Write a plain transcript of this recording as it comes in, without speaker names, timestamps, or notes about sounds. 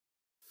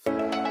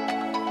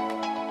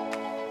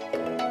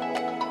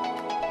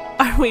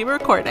we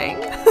recording?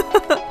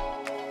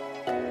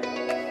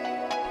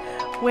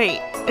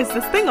 Wait, is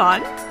this thing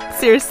on?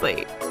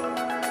 Seriously.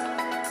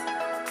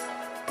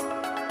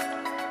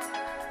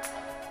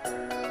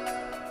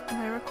 Am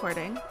I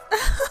recording?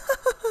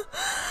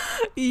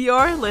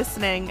 You're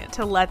listening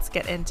to Let's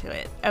Get Into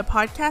It, a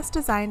podcast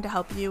designed to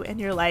help you in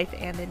your life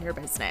and in your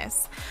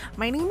business.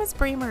 My name is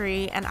Brie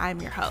Marie, and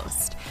I'm your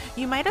host.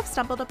 You might have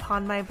stumbled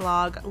upon my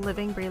blog,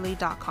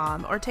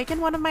 livingbreely.com, or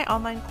taken one of my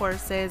online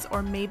courses,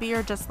 or maybe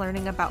you're just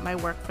learning about my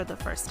work for the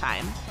first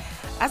time.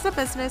 As a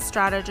business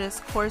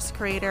strategist, course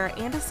creator,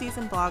 and a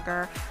seasoned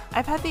blogger,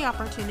 I've had the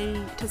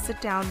opportunity to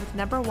sit down with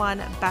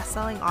 #1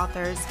 best-selling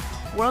authors,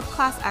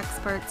 world-class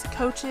experts,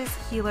 coaches,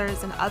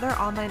 healers, and other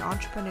online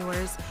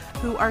entrepreneurs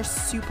who are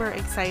super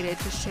excited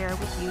to share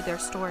with you their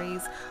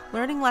stories,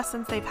 learning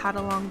lessons they've had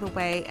along the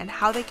way, and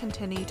how they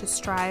continue to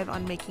strive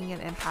on making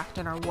an impact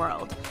in our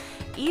world.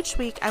 Each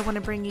week, I want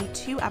to bring you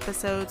 2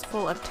 episodes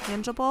full of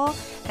tangible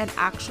and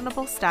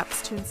actionable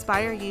steps to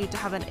inspire you to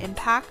have an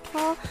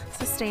impactful,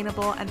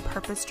 sustainable, and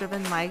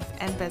purpose-driven life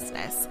and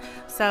business.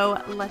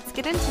 So let's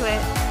get into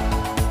it.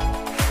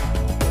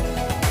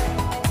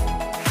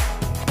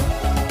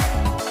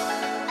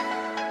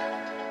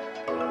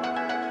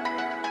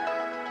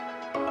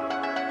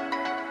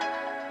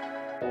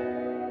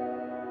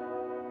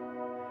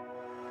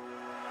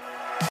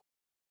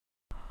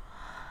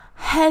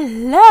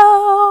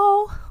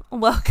 Hello!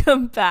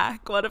 Welcome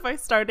back. What if I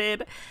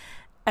started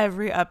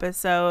every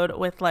episode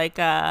with like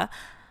a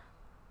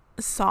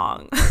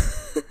song?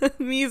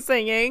 Me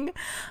singing.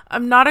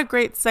 I'm not a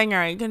great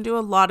singer. I can do a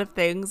lot of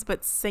things,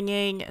 but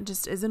singing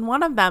just isn't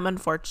one of them,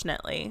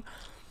 unfortunately.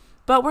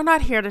 But we're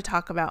not here to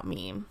talk about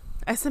me.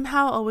 I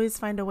somehow always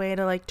find a way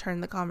to like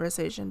turn the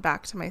conversation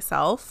back to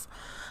myself.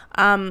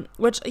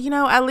 Which,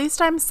 at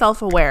least I'm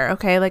self-aware,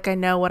 okay? Like I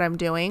know what I'm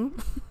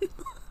doing.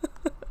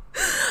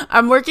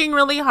 I'm working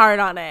really hard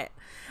on it.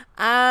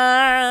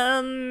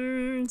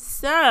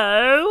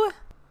 So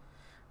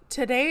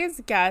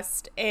today's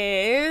guest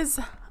is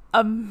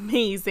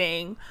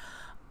amazing.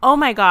 Oh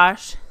my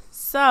gosh.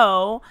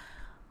 So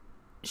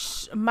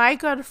my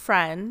good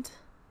friend,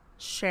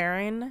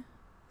 Sharon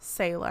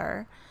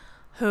Saylor,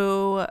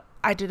 who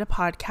I did a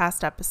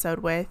podcast episode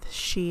with,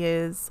 she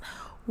is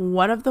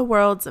one of the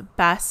world's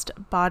best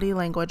body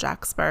language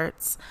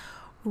experts,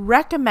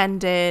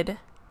 recommended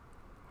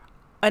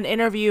an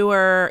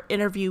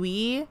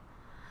interviewee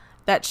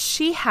that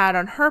she had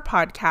on her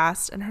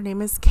podcast, and her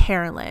name is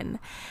Carolyn.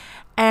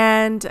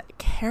 And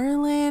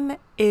Carolyn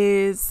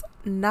is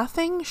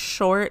nothing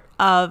short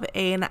of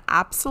an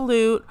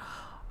absolute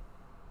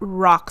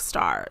rock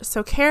star.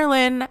 So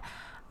Carolyn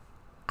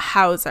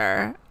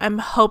Hauser, I'm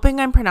hoping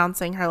I'm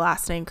pronouncing her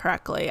last name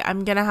correctly.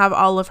 I'm going to have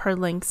all of her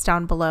links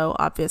down below,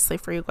 obviously,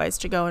 for you guys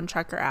to go and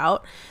check her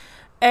out,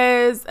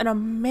 is an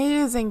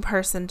amazing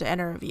person to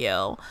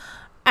interview.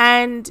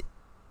 And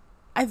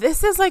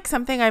this is like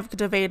something I've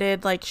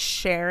debated like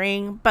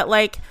sharing, but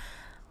like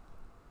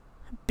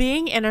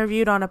being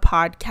interviewed on a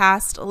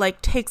podcast like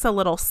takes a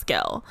little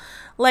skill.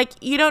 Like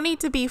you don't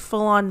need to be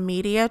full on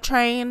media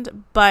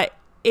trained, but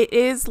it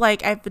is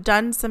like I've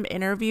done some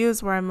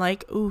interviews where I'm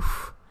like,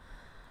 oof,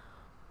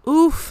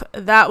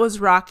 that was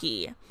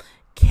rocky.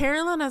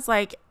 Carolyn is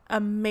like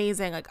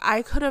amazing. Like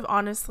I could have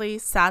honestly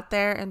sat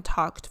there and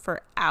talked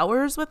for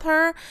hours with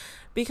her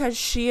because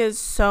she is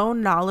so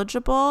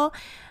knowledgeable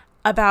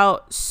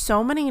about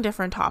so many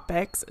different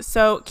topics.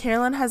 So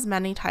Carolyn has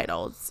many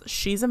titles.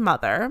 She's a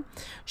mother.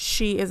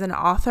 She is an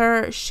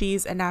author.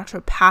 She's a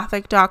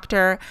naturopathic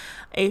doctor,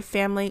 a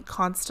family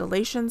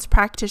constellations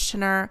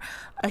practitioner,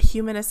 a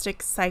humanistic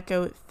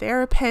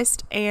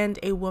psychotherapist, and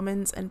a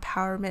women's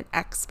empowerment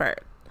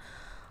expert.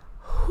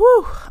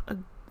 Whew.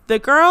 The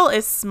girl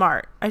is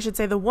smart. I should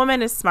say the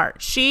woman is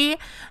smart. She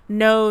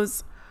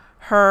knows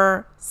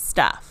her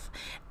stuff.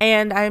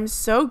 And I'm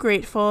so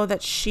grateful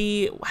that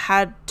she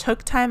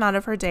took time out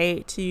of her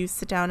day to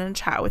sit down and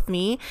chat with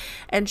me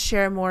and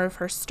share more of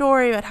her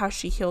story about how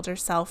she healed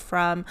herself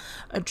from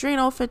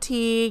adrenal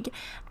fatigue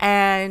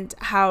and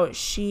how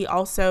she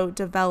also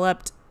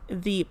developed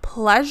the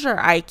pleasure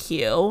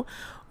IQ,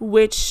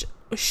 which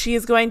she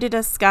is going to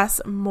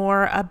discuss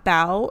more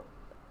about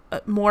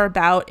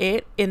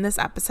it in this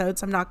episode.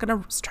 So I'm not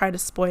going to try to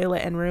spoil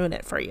it and ruin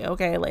it for you.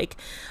 Okay. Like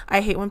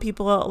I hate when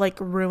people like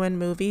ruin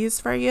movies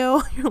for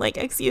you. You're like,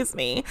 excuse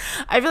me.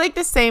 I feel like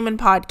the same in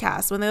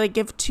podcasts when they like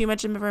give too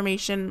much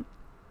information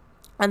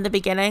in the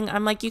beginning.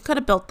 I'm like, you could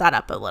have built that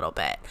up a little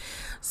bit.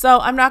 So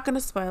I'm not going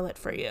to spoil it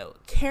for you.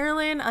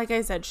 Carolyn, like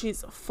I said,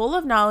 she's full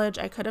of knowledge.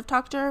 I could have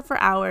talked to her for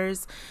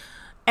hours,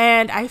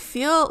 and I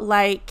feel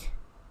like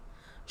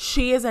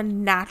she is a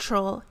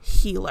natural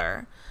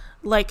healer.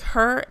 Like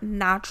her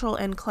natural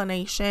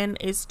inclination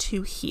is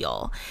to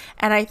heal.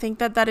 And I think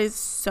that is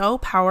so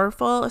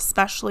powerful,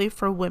 especially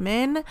for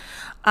women,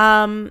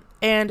 and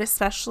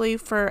especially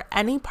for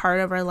any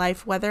part of our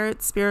life, whether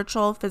it's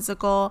spiritual,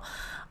 physical,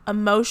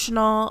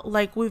 emotional.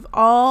 Like, we've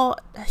all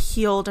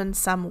healed in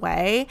some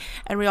way,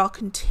 and we all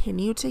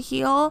continue to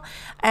heal.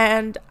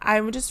 And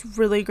I'm just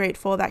really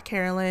grateful that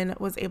Carolyn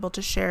was able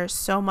to share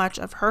so much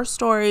of her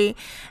story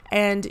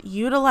and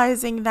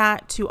utilizing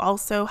that to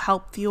also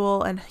help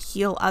fuel and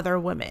heal other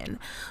women.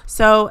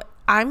 So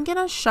I'm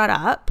gonna shut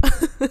up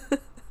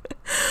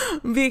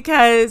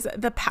because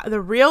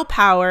the real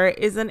power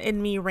isn't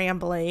in me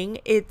rambling,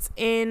 it's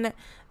in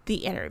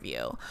the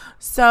interview.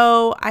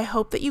 So I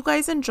hope that you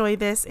guys enjoy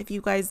this. If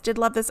you guys did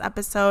love this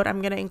episode,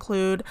 I'm going to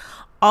include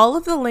all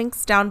of the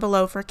links down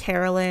below for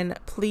Carolyn.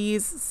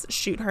 Please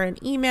shoot her an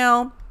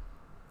email,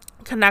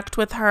 connect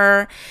with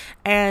her,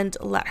 and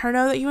let her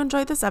know that you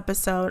enjoyed this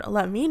episode.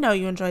 Let me know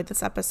you enjoyed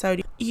this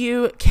episode.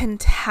 You can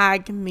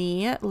tag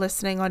me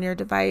listening on your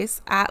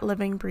device at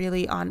Living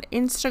Breely on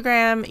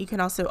Instagram. You can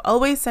also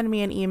always send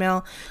me an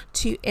email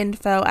to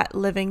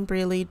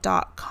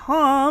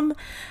info@livingbreely.com.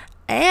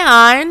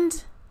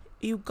 And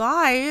you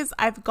guys,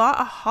 I've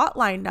got a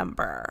hotline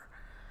number.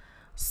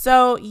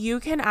 So you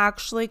can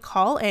actually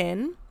call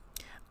in.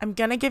 I'm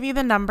going to give you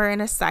the number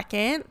in a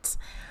second,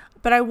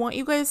 but I want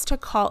you guys to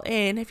call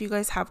in if you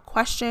guys have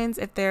questions.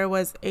 If there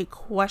was a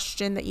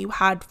question that you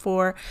had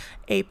for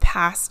a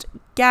past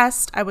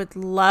guest, I would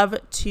love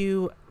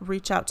to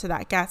reach out to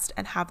that guest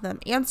and have them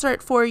answer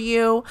it for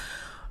you.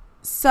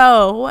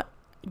 So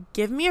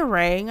give me a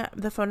ring.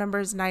 The phone number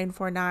is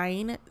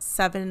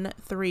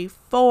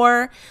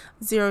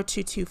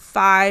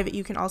 949-734-0225.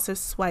 You can also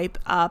swipe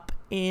up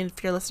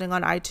if you're listening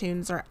on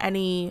iTunes or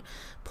any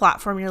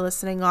platform you're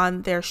listening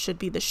on. There should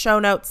be the show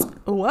notes.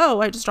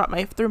 Whoa, I just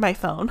threw my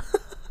phone.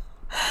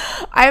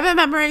 I haven't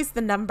memorized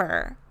the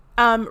number.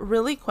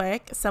 Really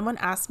quick, someone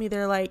asked me,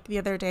 the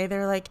other day,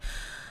 they're like,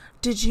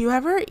 did you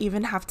ever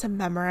even have to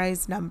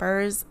memorize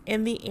numbers?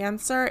 And the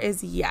answer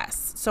is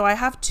yes. So I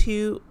have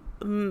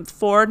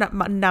four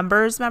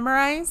numbers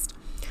memorized.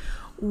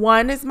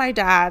 One is my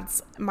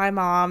dad's, my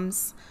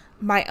mom's,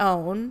 my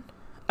own.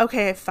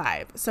 Okay, I have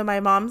 5. So my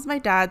mom's, my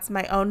dad's,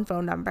 my own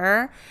phone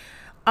number,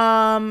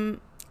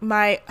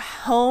 my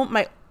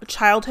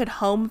childhood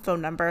home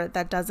phone number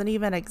that doesn't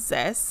even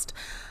exist,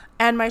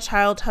 and my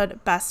childhood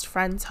best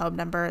friend's home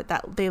number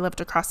that they lived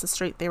across the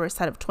street. They were a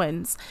set of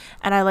twins,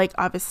 and I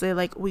obviously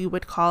we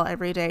would call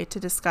every day to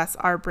discuss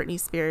our Britney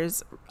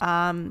Spears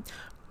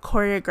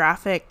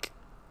choreographic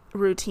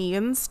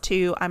routines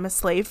to I'm a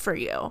Slave for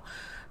You.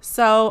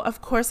 So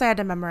of course I had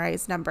to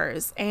memorize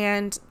numbers,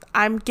 and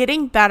I'm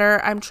getting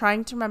better. I'm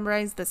trying to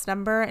memorize this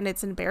number, and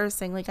it's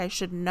embarrassing. I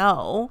should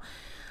know.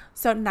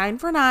 So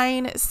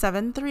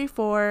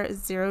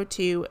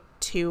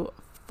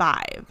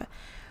 949-734-0225.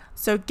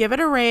 So give it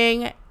a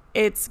ring.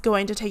 It's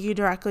going to take you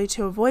directly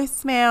to a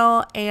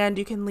voicemail, and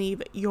you can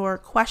leave your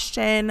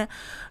question,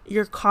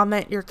 your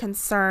comment, your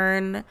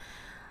concern,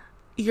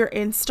 your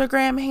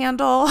Instagram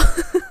handle.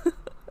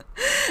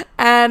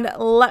 And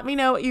let me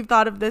know what you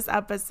thought of this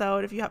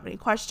episode. If you have any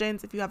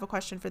questions, if you have a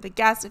question for the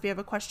guest, if you have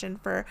a question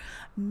for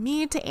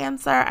me to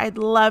answer, I'd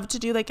love to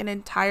do an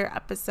entire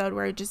episode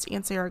where I just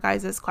answer your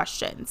guys'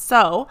 questions.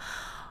 So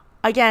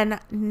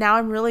again, now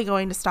I'm really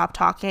going to stop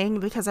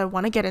talking because I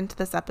want to get into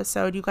this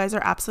episode. You guys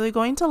are absolutely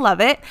going to love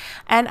it.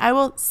 And I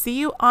will see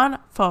you on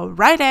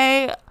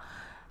Friday.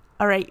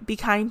 All right. Be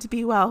kind,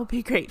 be well,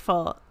 be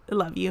grateful.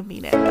 Love you.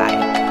 Mean it.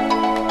 Bye.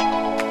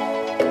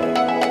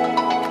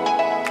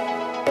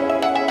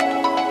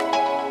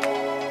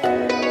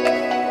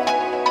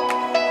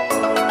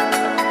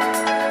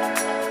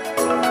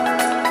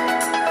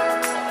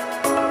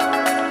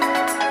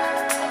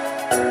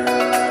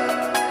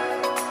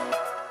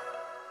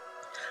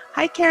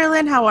 Hi,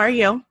 Carolyn. How are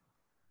you?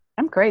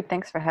 I'm great.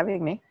 Thanks for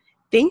having me.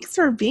 Thanks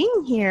for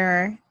being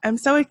here. I'm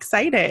so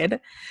excited.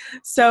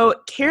 So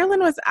Carolyn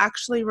was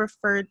actually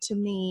referred to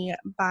me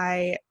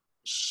by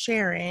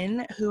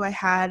Sharon, who I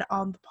had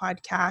on the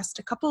podcast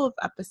a couple of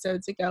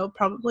episodes ago,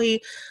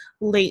 probably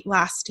late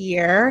last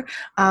year.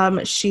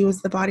 She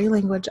was the body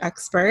language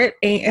expert,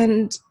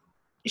 and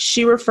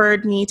she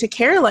referred me to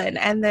Carolyn,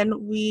 and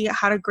then we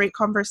had a great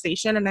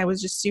conversation, and I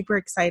was just super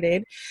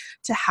excited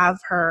to have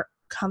her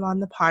come on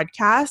the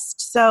podcast.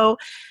 So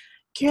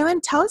Carolyn,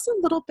 tell us a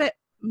little bit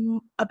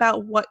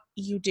about what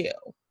you do.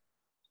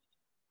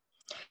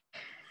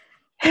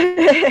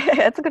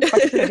 That's a good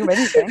question. I do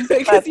many things.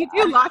 Because you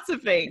do lots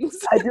of things.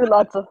 I do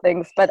lots of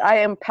things, but I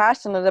am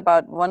passionate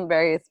about one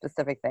very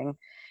specific thing,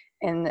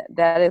 and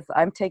that is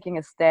I'm taking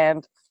a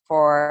stand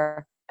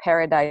for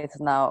paradise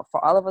now,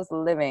 for all of us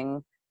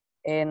living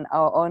in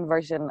our own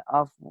version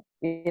of,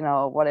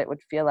 what it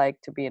would feel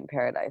like to be in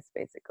paradise,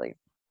 basically.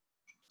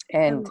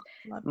 And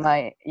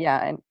my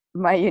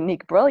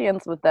unique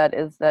brilliance with that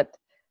is that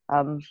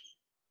I'm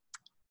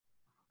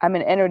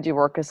an energy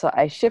worker, so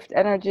I shift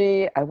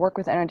energy, I work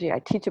with energy, I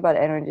teach about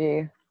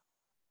energy.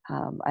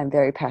 I'm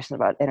very passionate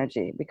about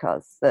energy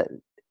because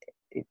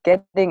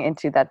getting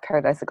into that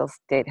paradisical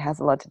state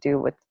has a lot to do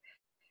with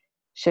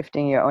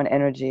shifting your own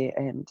energy,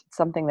 and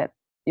something that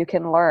you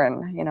can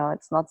learn.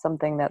 It's not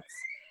something that's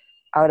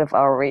out of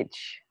our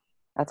reach.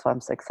 That's why I'm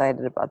so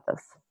excited about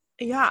this.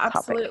 Yeah,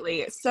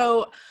 absolutely. Topic.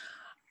 So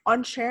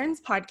on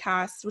Sharon's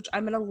podcast, which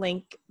I'm going to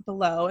link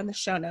below in the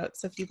show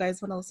notes. So if you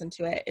guys want to listen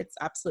to it, it's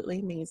absolutely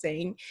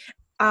amazing.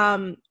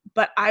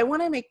 But I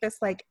want to make this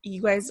like,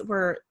 you guys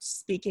were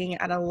speaking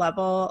at a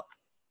level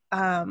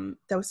that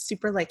was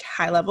super like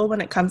high level when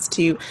it comes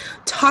to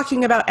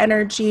talking about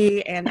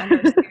energy and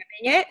understanding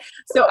it.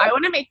 So I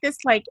want to make this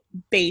like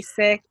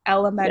basic Yes.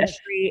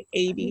 elementary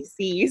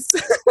ABCs.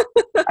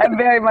 I'm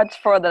very much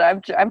for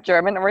that. I'm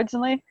German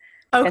originally,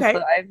 and Okay.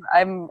 so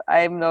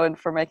I'm known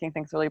for making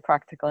things really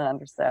practical and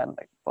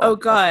understandable. Oh,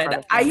 That's part good.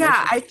 of my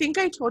Yeah, mission. I think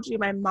I told you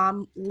my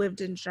mom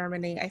lived in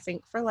Germany, I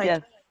think for like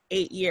Yes.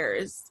 8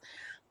 years.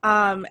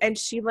 And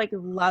she like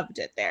loved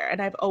it there.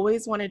 And I've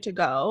always wanted to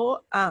go.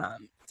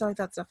 So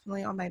that's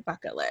definitely on my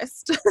bucket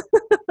list.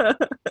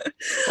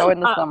 Go in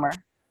the uh, summer.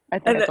 I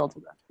think and I the- told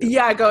you that too.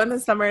 yeah, go in the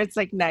summer. It's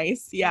like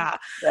nice. Yeah.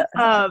 Yeah.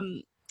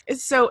 Um,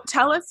 so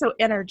tell us, so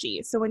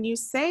energy. So when you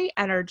say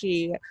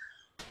energy,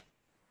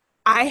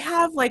 I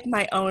have like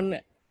my own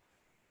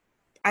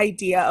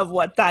idea of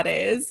what that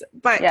is,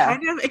 but Yeah.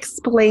 kind of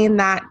explain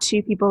that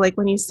to people. Like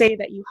when you say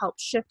that you help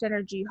shift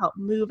energy, you help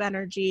move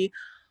energy,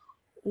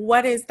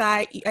 what is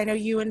that? I know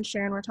you and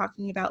Sharon were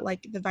talking about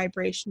like the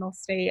vibrational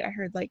state. I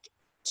heard like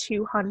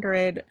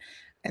 200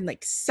 and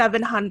like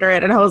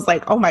 700, and I was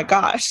like, oh my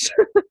gosh.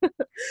 So,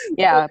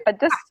 Yeah,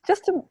 but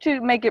just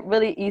to make it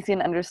really easy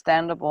and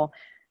understandable,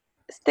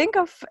 think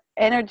of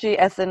energy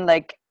as in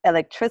like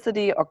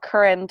electricity or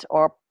current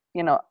or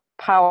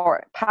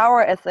power.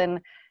 Power as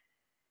in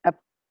a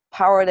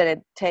power that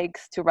it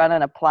takes to run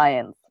an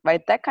appliance,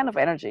 right? That kind of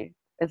energy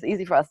is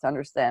easy for us to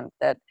understand.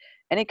 That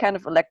any kind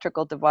of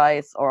electrical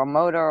device or a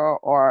motor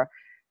or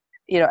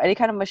any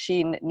kind of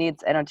machine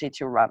needs energy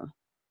to run,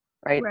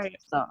 right? right.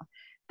 So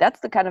that's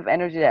the kind of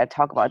energy that I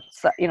talk about.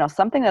 So,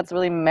 something that's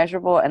really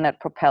measurable and that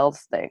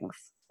propels things,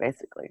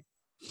 basically.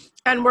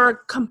 And we're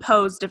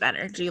composed of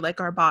energy, like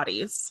our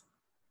bodies.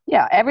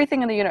 Yeah,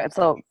 everything in the universe.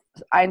 So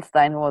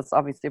Einstein, who was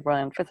obviously a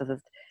brilliant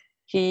physicist,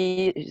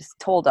 he just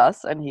told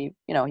us, and he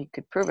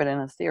could prove it in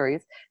his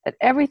theories, that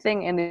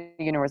everything in the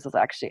universe is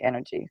actually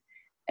energy.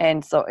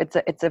 And so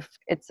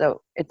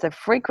it's a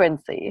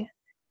frequency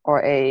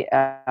or a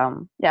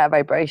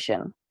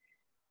vibration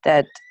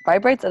that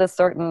vibrates at a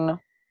certain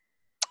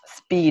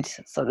speed,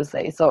 so to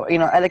say. So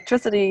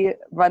electricity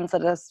runs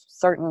at a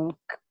certain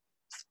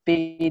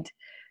speed,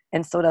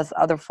 and so does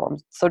other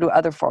forms. So do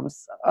other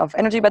forms of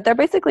energy, but they're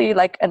basically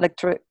like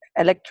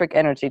electric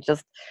energy.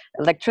 Just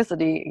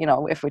electricity.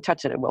 If we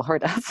touch it, it will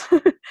hurt us.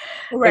 There's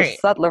Right.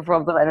 subtler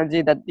forms of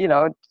energy that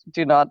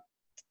do not.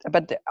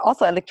 But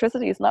also,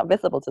 electricity is not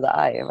visible to the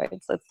eye,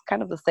 right? So it's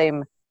kind of the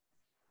same.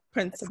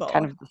 It's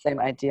kind Principle. of the same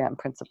idea and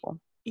principle.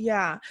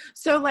 Yeah.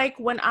 So like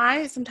when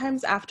I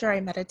sometimes after I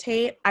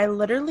meditate, I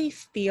literally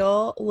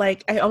feel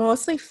like I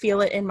almost like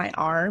feel it in my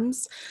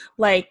arms.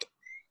 Like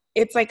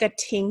it's like a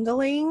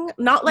tingling,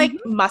 not like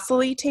Mm-hmm.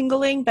 muscly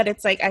tingling, but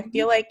it's like I Mm-hmm.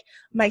 feel like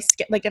my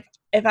skin, like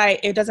if I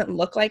it doesn't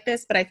look like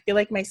this, but I feel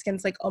like my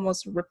skin's like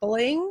almost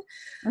rippling.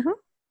 Mm-hmm.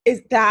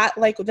 Is that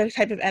like the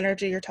type of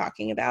energy you're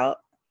talking about?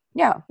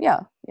 Yeah,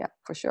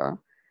 for sure.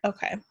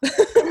 Okay.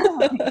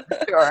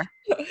 Sure.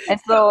 And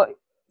so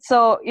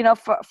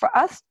for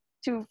us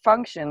to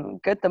function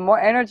good, the more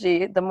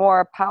energy, the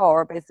more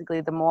power,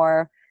 basically, the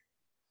more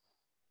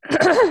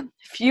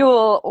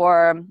fuel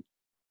or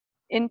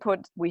input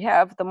we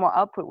have, the more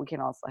output we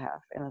can also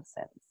have, in a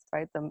sense,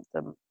 right?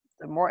 The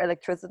more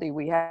electricity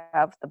we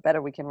have, the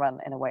better we can run,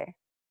 in a way.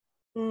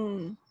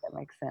 Mm, That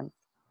makes sense.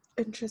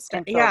 interesting.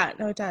 And so Yeah,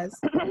 no, it does.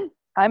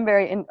 I've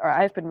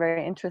been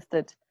very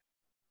interested.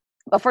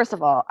 Well, first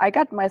of all, I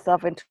got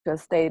myself into a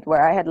state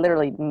where I had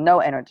literally no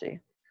energy.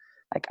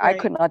 Like I Right.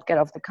 could not get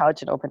off the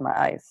couch and open my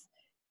eyes.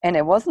 And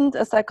it wasn't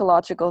a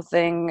psychological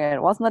thing.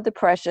 It wasn't a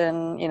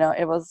depression.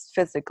 It was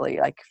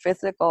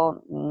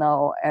physical,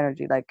 no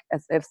energy, like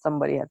as if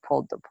somebody had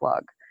pulled the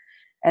plug.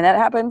 And that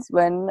happens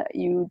when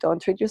you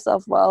don't treat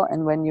yourself well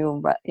and when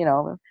you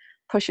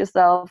push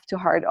yourself too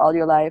hard all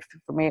your life.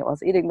 For me, it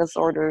was eating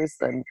disorders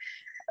and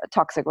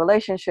toxic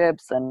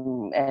relationships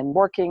and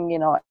working,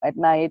 at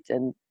night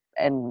and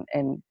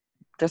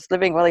just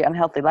living really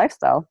unhealthy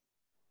lifestyle.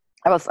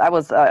 I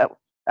was a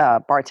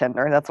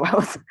bartender. That's why I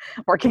was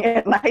working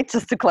at night,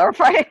 just to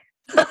clarify.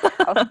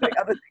 I was doing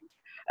other things.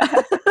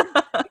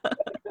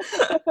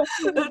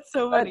 That's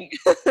so but, funny.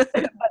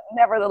 but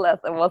nevertheless,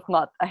 it was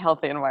not a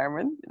healthy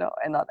environment,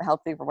 and not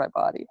healthy for my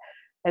body.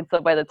 And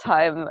so by the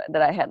time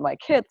that I had my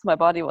kids, my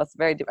body was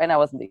and I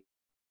wasn't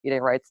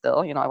eating right still.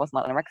 I was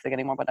not anorexic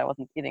anymore, but I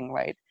wasn't eating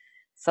right.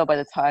 So by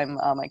the time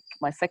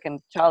my second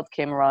child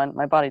came around,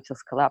 my body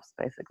just collapsed,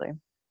 basically.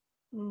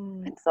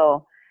 Mm, And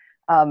so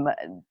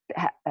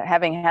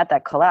having had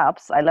that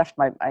collapse, I left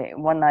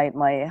one night,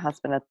 my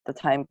husband at the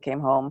time came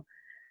home,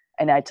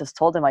 and I just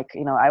told him, I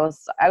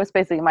was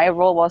basically, my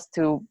role was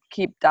to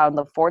keep down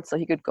the fort so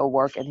he could go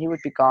work, and he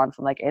would be gone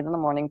from like 8 in the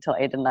morning till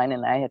 8 and 9.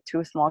 And I had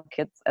 2 small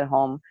kids at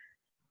home,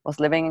 was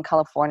living in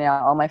California.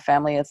 All my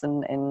family is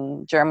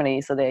in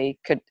Germany, so they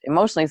could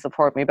emotionally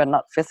support me, but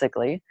not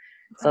physically.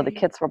 So the right.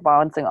 kids were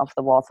bouncing off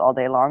the walls all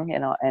day long,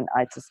 and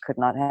I just could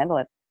not handle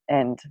it.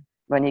 And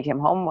when he came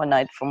home one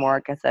night from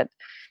work, I said,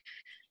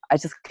 I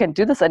just can't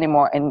do this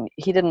anymore. And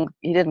he didn't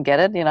get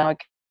it. I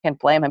can't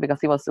blame him because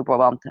he was super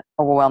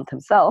overwhelmed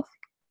himself.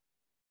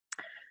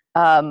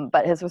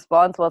 But his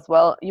response was,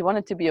 well, you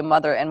wanted to be a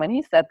mother. And when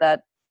he said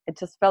that, it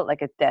just felt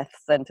like a death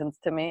sentence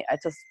to me. I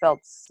just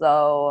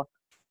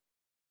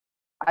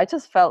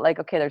felt like,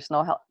 okay, there's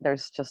no help.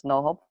 There's just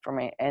no hope for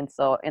me. And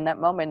so in that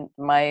moment,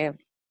 my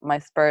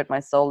spirit,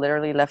 my soul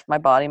literally left my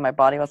body. My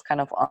body was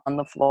kind of on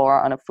the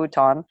floor on a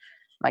futon.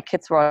 My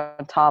kids were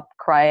on top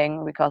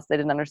crying because they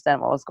didn't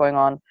understand what was going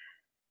on.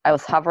 I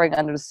was hovering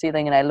under the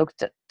ceiling, and I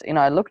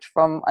looked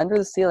from under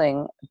the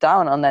ceiling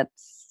down on that.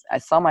 I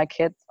saw my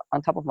kids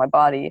on top of my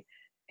body,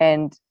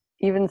 and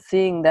even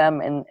seeing them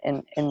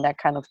in that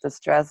kind of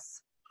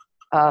distress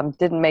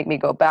didn't make me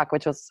go back,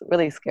 which was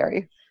really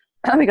scary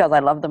because I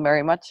love them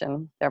very much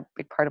and they're a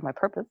big part of my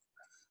purpose.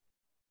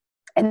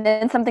 And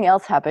then something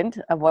else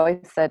happened. A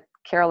voice said,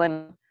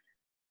 Carolyn,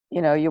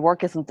 your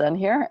work isn't done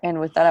here. And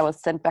with that, I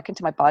was sent back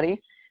into my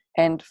body.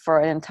 And for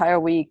an entire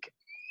week,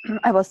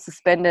 I was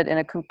suspended in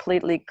a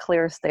completely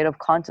clear state of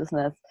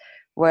consciousness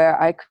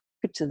where I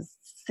could just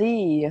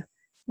see,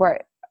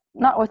 where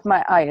not with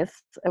my eyes,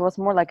 it was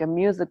more like a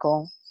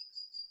musical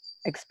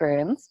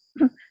experience,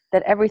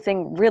 that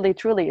everything really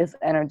truly is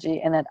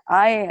energy, and that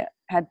I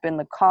had been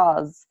the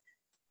cause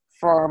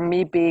for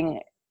me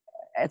being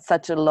at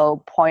such a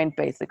low point,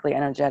 basically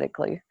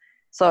energetically.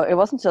 So it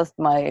wasn't just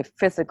my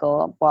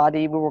physical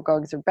body. We were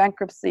going through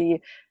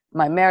bankruptcy.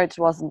 My marriage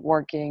wasn't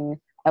working.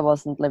 I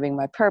wasn't living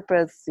my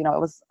purpose. It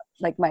was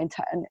like my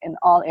entire, in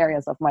all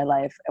areas of my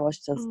life, it was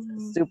just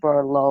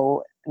super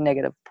low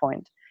negative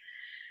point.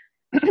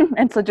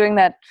 And so during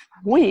that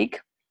week,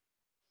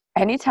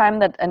 anytime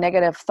that a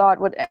negative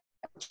thought would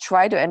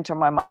try to enter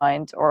my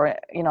mind, or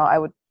I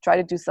would try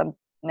to do something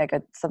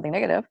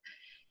negative,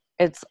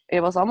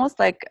 it was almost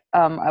like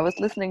I was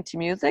listening to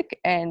music,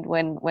 and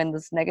when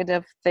this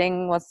negative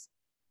thing was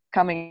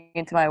coming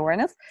into my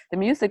awareness, the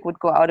music would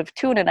go out of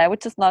tune, and I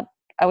would just not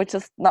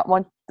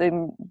want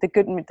the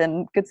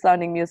good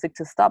sounding music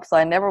to stop. So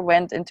I never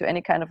went into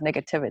any kind of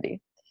negativity.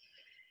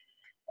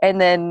 And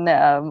then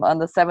on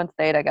the 7th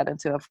date, I got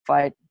into a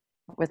fight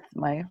with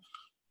my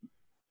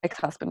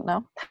ex-husband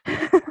now,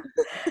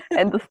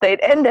 and the date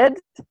ended.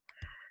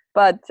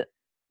 But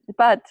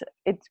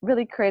it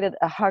really created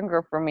a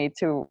hunger for me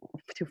to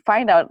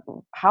find out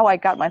how I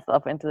got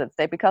myself into that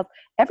state, because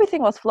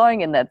everything was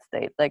flowing in that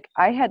state. Like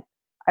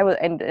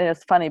and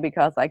it's funny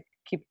because I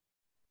keep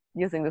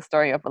using the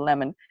story of a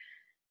lemon.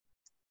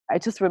 I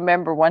just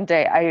remember one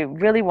day I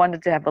really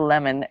wanted to have a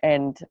lemon,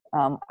 and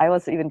I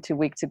was even too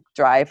weak to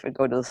drive or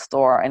go to the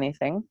store or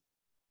anything.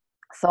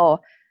 So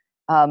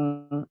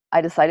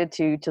I decided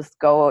to just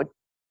go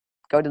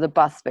to the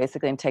bus,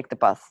 basically, and take the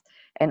bus.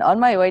 And on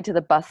my way to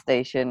the bus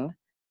station,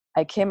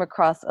 I came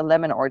across a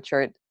lemon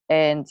orchard,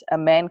 and a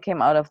man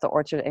came out of the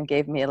orchard and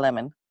gave me a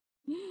lemon.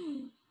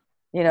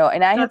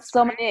 And I had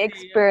so many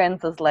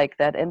experiences like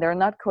that, and they're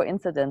not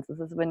coincidences.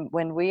 It's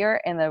when we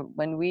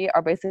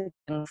are basically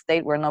in a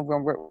state where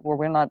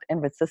we're not in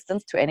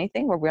resistance to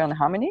anything, where we're in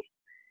harmony,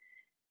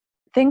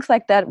 things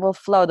like that will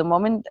flow the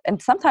moment.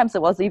 And sometimes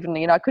it was even,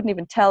 I couldn't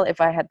even tell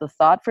if I had the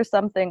thought for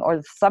something,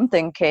 or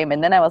something came,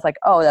 and then I was like,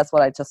 oh, that's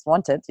what I just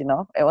wanted.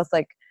 It was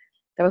like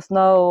there was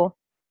no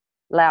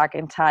lag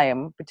in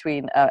time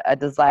between a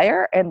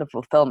desire and the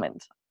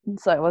fulfillment.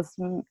 So it was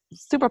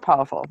super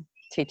powerful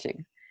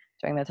teaching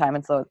during that time.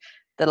 And so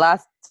the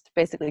last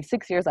basically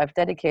 6 years I've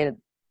dedicated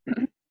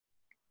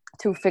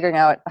to figuring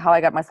out how I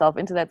got myself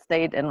into that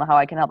state, and how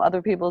I can help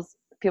other people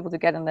to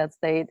get in that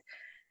state,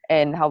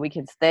 and how we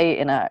can stay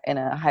in a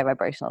high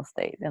vibrational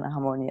state, in a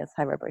harmonious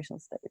high vibrational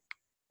state.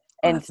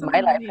 And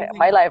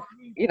my life,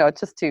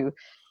 just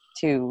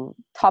to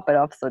top it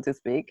off, so to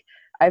speak,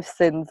 I've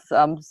since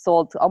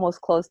sold almost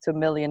close to $1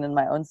 million in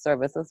my own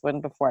services,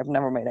 when before I've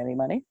never made any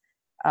money.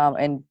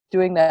 And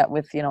doing that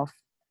with,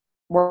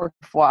 work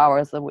 4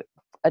 hours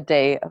a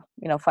day,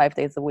 5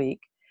 days a week.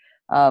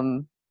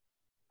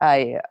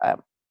 I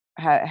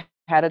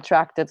had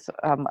attracted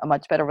a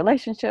much better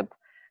relationship.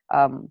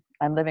 I'm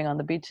living on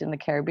the beach in the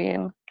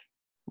Caribbean.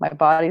 My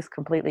body's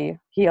completely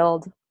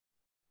healed.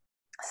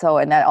 So,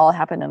 and that all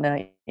happened in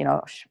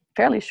a,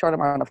 fairly short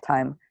amount of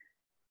time,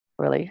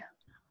 really.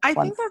 I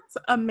think that's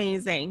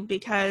amazing,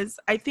 because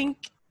I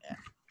think,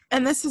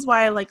 and this is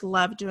why I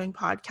love doing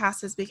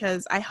podcasts, is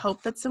because I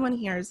hope that someone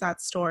hears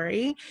that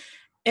story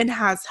and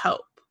has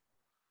hope.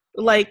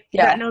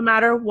 That no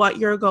matter what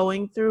you're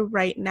going through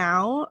right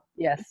now,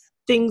 yes,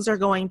 things are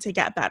going to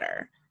get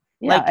better.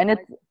 Yeah, and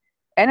it's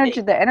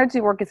energy. The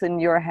energy work is in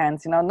your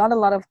hands. Not a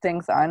lot of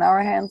things are in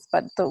our hands,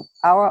 but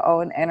our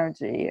own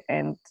energy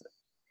and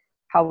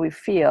how we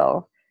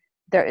feel,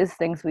 there is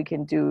things we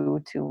can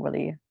do to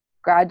really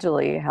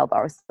gradually help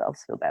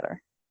ourselves feel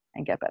better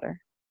and get better.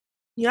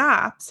 Yeah,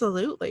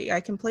 absolutely. I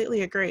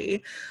completely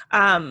agree.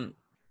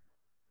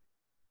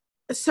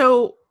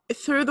 So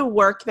through the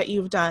work that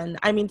you've done,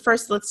 I mean,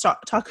 first let's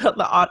talk about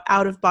the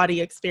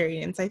out-of-body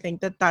experience. I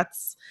think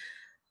that's,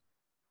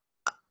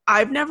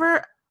 I've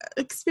never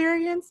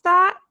experienced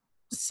that.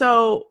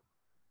 So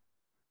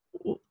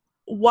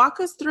walk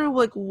us through,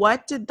 like,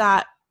 what did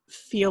that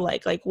feel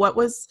like? Like, what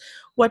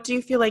do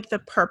you feel like the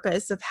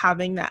purpose of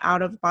having that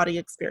out of body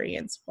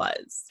experience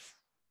was?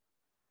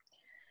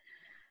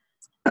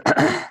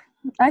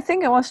 I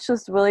think it was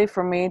just really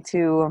for me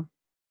to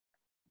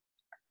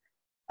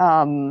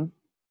um,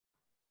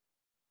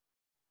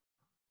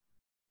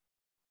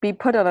 be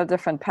put on a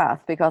different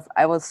path, because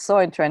I was so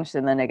entrenched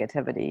in the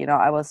negativity. You know,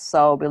 I was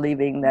so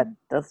believing that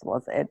this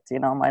was it, you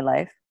know, my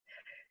life,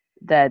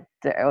 that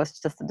it was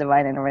just a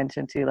divine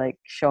intervention to like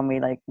show me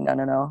like, no,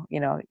 no, no, you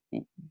know,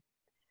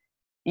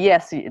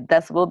 yes,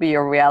 this will be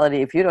your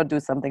reality if you don't do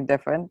something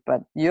different,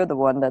 but you're the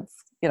one that's,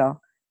 you know,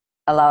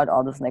 allowed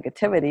all this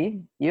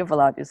negativity. You've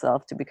allowed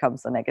yourself to become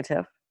so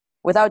negative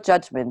without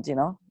judgment, you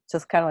know,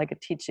 just kind of like a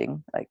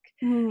teaching. Like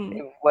Mm.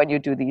 when you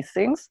do these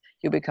things,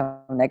 you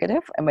become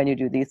negative, and when you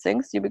do these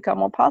things, you become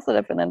more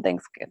positive, and then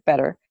things get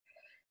better.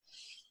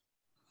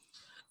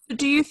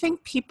 Do you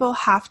think people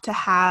have to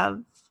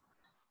have,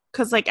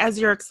 because like as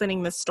you're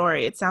explaining this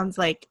story, it sounds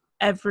like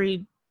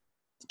every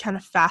kind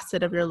of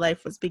facet of your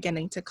life was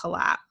beginning to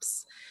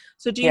collapse.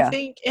 So do you Yeah.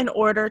 think in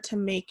order to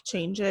make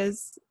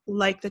changes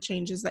like the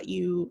changes that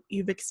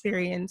you've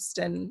experienced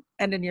and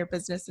in your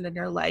business and in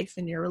your life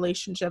and your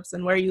relationships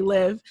and where you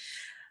live,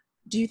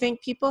 do you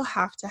think people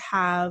have to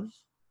have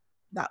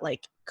that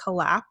like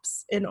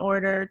collapse in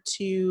order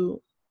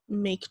to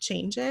make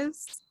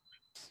changes?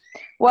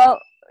 Well,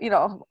 you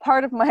know,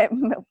 part of my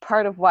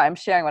part of why I'm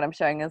sharing what I'm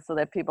sharing is so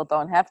that people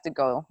don't have to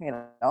go, you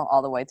know,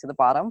 all the way to the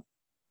bottom.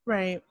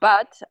 Right.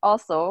 But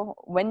also,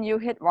 when you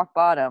hit rock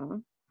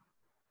bottom,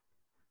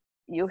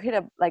 you hit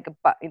a like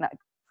a you know,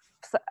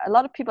 a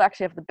lot of people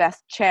actually have the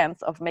best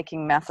chance of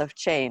making massive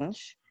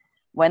change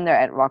when they're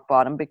at rock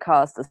bottom,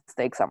 because the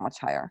stakes are much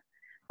higher,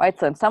 right?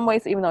 So in some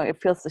ways, even though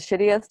it feels the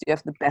shittiest, you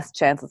have the best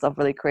chances of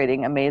really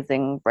creating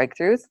amazing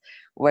breakthroughs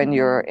when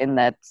you're in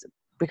that,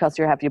 because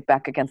you have your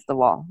back against the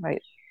wall,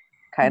 right?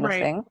 Kind of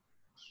Right. thing.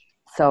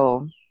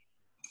 So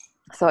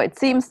it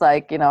seems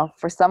like, you know,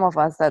 for some of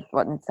us that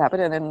what needs to happen,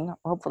 and then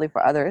hopefully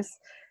for others,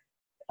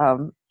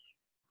 um,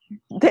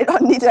 they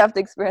don't need to have the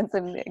experience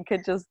and it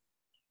could just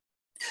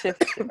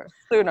shift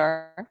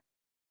sooner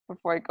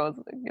before it goes,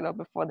 you know,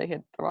 before they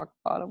hit the rock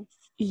bottom.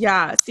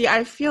 Yeah. See,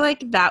 I feel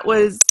like that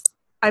was,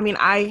 I mean,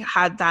 I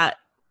had that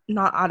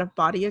not out of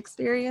body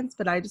experience,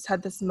 but I just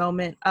had this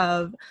moment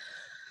of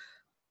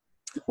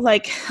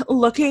like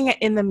looking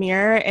in the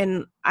mirror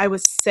and I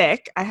was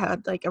sick. I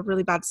had like a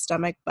really bad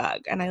stomach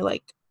bug and I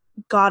like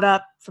got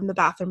up from the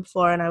bathroom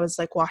floor and I was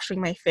like washing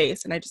my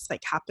face and I just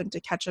like happened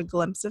to catch a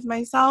glimpse of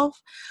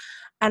myself.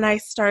 And I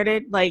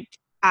started like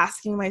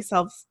asking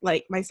myself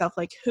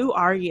like, who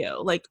are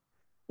you? Like,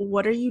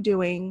 what are you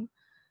doing?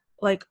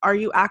 Like, are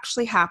you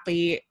actually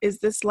happy? Is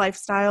this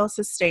lifestyle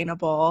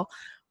sustainable?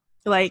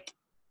 Like,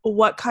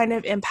 what kind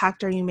of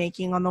impact are you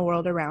making on the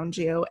world around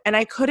you? And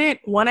I couldn't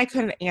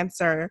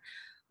answer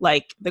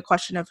like the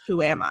question of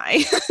who am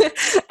I?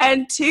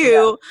 And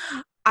two,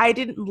 I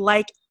didn't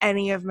like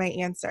any of my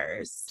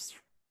answers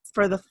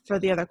for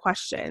the other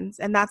questions.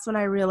 And that's when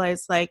I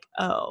realized like,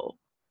 oh,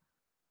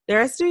 there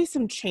has to be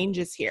some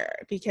changes here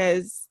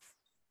because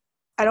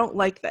I don't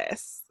like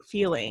this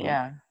feeling.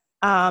 Yeah.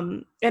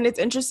 And it's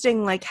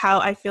interesting like how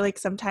I feel like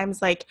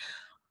sometimes like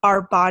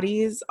our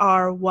bodies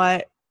are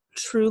what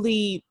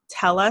truly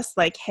tell us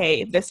like,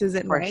 hey, this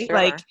isn't For right.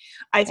 Like sure.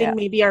 I Yeah. think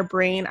maybe our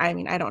brain, I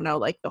mean, I don't know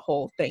like the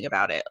whole thing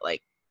about it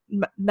like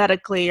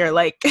medically or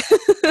like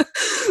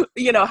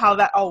you know how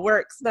that all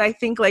works, but I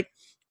think like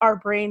our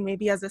brain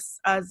maybe as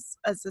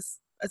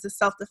a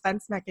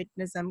self-defense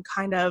mechanism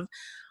kind of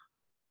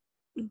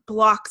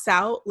blocks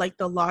out like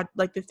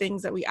like the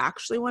things that we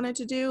actually wanted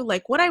to do.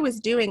 Like what I was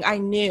doing, I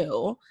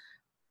knew,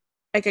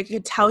 like I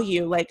could tell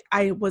you, like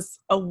I was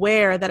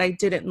aware that I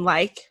didn't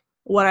like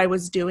what I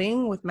was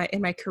doing with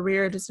in my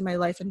career, just in my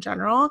life in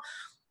general.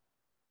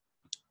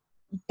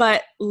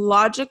 But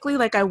logically,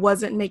 like I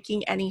wasn't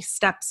making any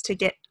steps to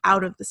get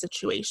out of the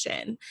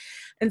situation.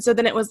 And so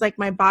then it was like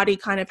my body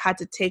kind of had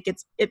to take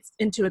its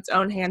into its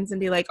own hands and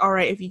be like, all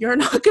right, if you're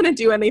not going to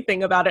do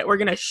anything about it, we're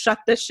going to shut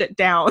this shit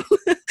down.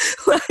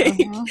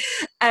 Like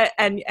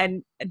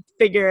and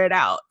figure it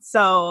out.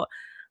 So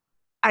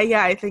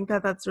I think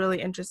that that's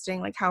really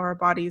interesting, like how our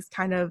bodies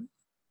kind of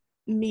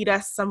meet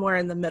us somewhere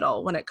in the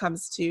middle when it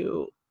comes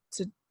to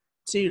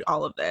to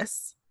all of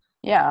this.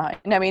 Yeah.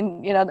 And I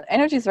mean, you know, the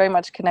energy is very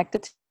much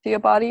connected to your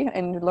body,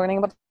 and learning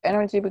about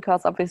energy,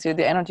 because obviously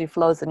the energy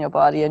flows in your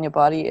body, and your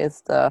body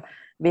is the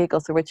vehicle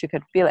through which you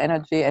can feel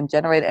energy and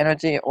generate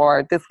energy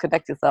or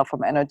disconnect yourself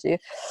from energy.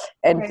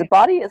 And the Right.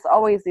 body is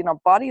always, you know,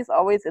 body is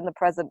always in the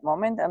present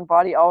moment, and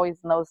body always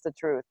knows the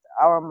truth.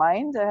 Our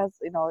mind has,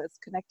 you know, is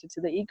connected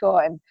to the ego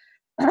and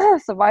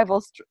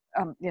survival,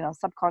 you know,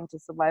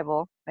 subconscious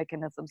survival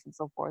mechanisms and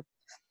so forth.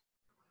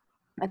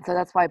 And so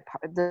that's why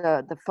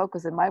the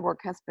focus in my work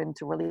has been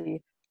to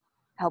really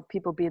help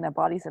people be in their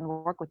bodies and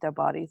work with their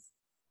bodies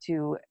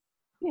to,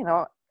 you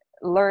know,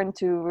 learn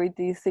to read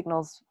these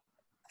signals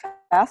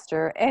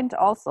faster. And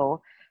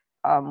also,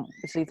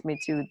 which leads me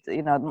to,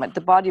 you know,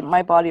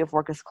 my body of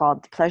work is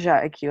called Pleasure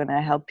IQ, and I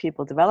help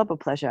people develop a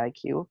Pleasure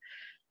IQ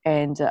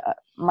And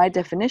my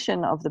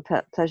definition of the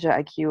pleasure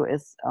IQ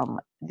is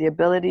the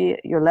ability,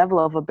 your level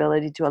of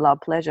ability to allow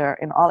pleasure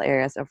in all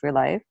areas of your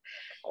life.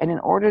 And in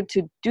order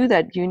to do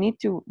that, you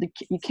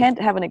can't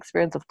have an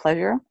experience of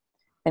pleasure.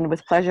 And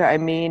with pleasure, I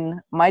mean,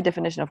 my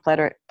definition of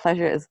pleasure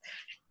is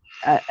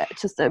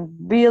just a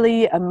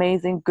really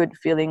amazing, good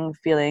feeling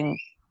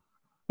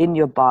in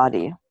your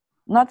body,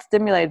 not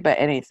stimulated by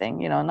anything,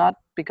 not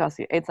because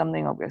you ate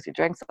something or because you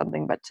drank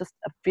something, but just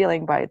a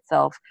feeling by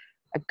itself,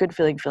 a good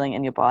feeling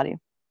in your body.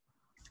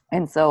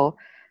 And so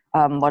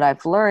what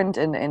I've learned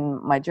in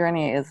my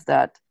journey is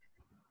that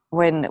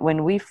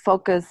when we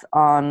focus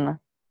on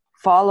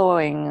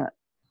following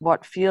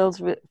what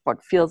feels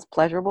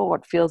pleasurable,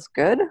 what feels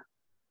good,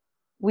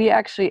 we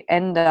actually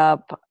end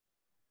up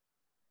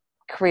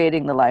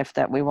creating the life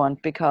that we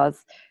want,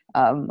 because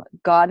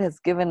God has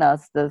given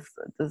us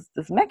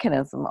this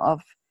mechanism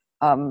of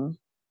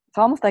it's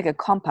almost like a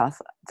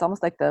compass. It's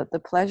almost like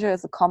the pleasure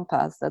is a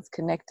compass that's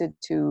connected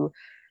to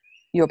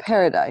your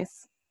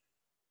paradise.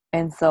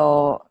 And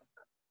so,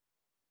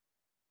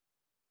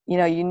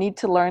 you need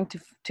to learn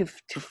to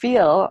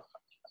feel,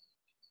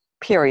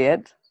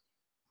 period,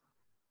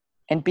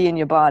 and be in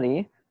your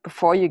body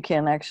before you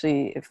can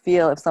actually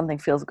feel if something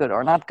feels good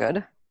or not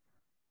good.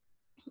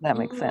 That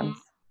makes sense.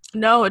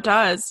 No, it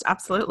does.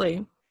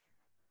 Absolutely.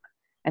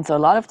 And so a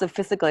lot of the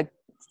physical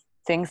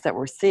things that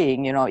we're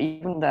seeing,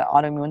 even the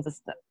autoimmune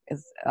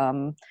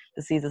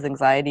diseases,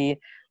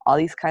 anxiety, all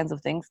these kinds of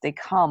things, they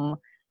come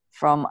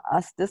from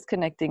us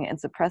disconnecting and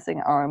suppressing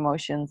our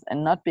emotions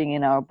and not being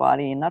in our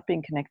body and not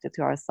being connected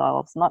to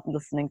ourselves, not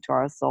listening to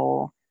our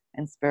soul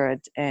and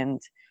spirit, and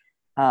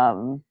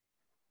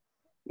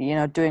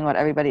doing what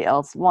everybody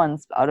else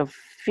wants out of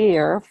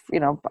fear.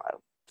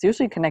 It's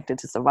usually connected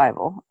to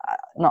survival,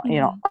 not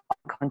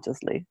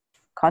unconsciously.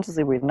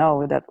 Consciously, we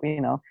know that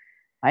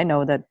I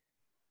know that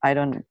I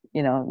don't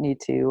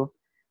need to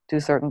do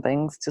certain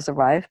things to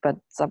survive, but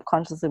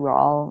subconsciously we're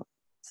all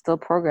still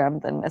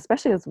programmed, and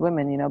especially as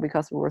women,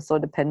 because we were so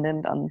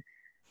dependent on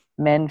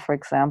men, for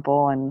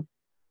example, and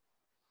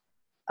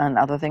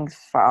other things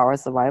for our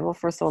survival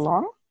for so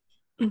long.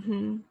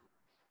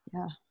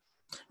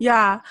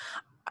 Yeah.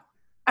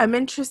 I'm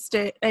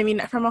interested,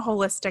 from a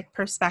holistic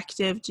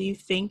perspective, do you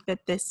think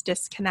that this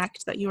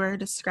disconnect that you were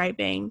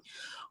describing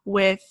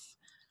with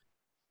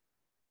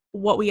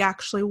what we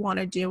actually want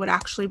to do, what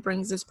actually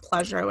brings us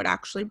pleasure, what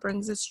actually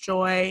brings us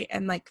joy,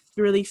 and like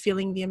really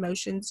feeling the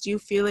emotions, do you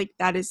feel like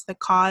that is the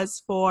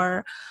cause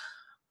for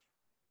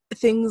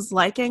things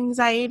like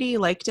anxiety,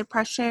 like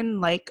depression,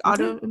 like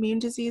autoimmune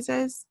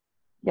diseases?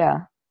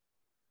 Yeah.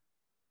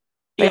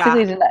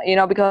 Basically,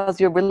 because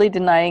you're really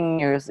denying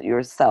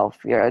yourself.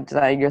 You're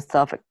denying your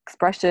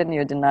self-expression.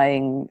 You're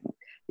denying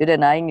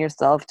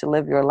yourself to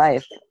live your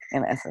life,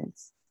 in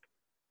essence.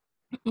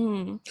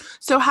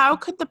 So how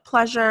could the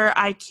pleasure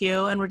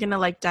IQ, and we're going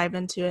to dive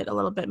into it a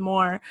little bit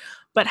more,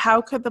 but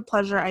how could the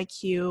pleasure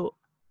IQ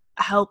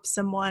help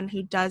someone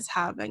who does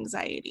have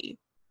anxiety?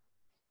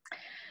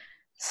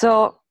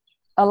 So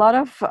a lot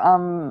of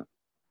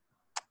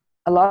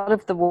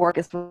the work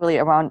is really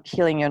around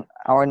healing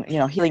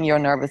your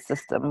nervous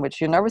system,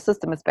 which your nervous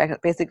system is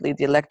basically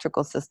the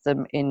electrical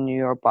system in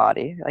your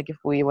body. Like if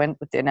we went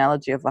with the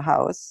analogy of a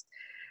house,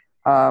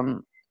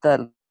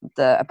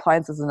 the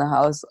appliances in the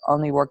house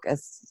only work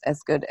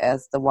as good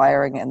as the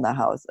wiring in the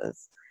house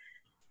is.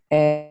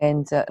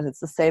 And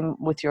it's the same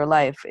with your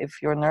life. If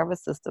your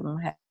nervous system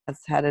has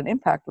had an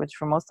impact, which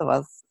for most of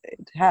us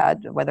it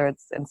had, whether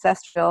it's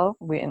ancestral,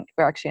 we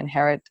actually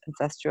inherit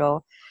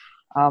ancestral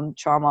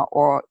trauma,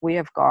 or we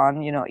have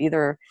gone,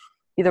 either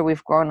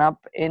we've grown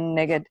up in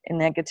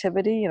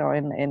negativity,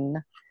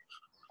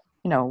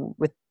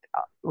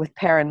 with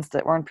parents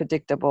that weren't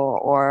predictable,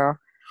 or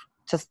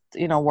just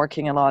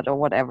working a lot or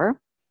whatever,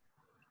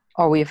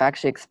 or we've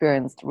actually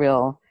experienced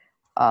real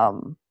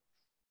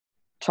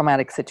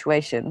traumatic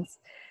situations.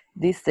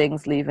 These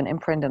things leave an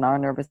imprint in our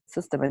nervous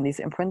system, and these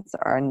imprints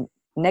are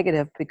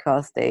negative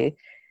because they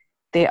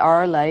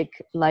are like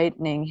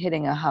lightning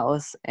hitting a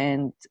house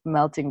and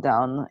melting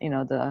down,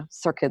 the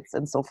circuits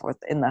and so forth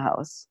in the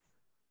house,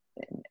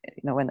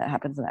 when that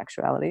happens in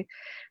actuality.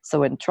 So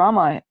when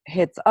trauma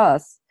hits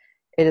us,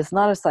 it is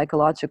not a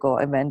psychological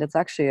event. It's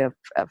actually a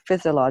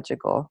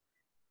physiological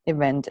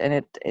event, and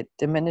it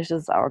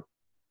diminishes our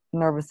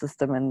nervous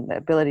system and the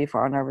ability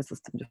for our nervous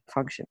system to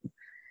function.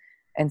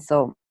 And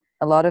so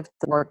a lot of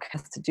the work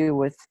has to do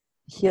with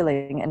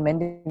healing and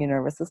mending your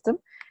nervous system.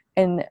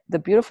 And the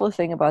beautiful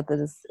thing about this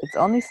is it's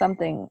only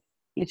something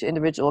each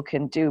individual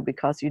can do,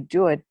 because you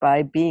do it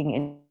by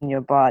being in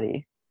your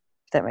body,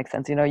 if that makes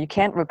sense. You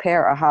can't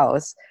repair a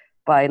house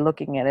by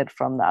looking at it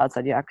from the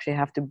outside. You actually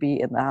have to be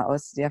in the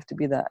house. You have to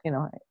be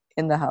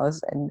in the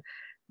house and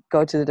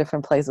go to the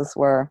different places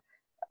where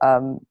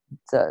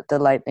the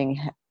lightning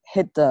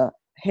hit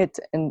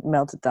and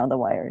melted down the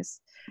wires.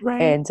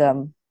 Right.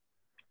 And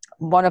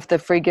one of the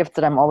free gifts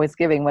that I'm always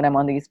giving when I'm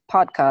on these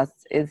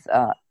podcasts is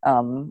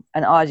an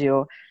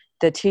audio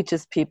that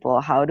teaches people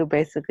how to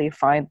basically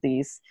find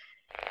these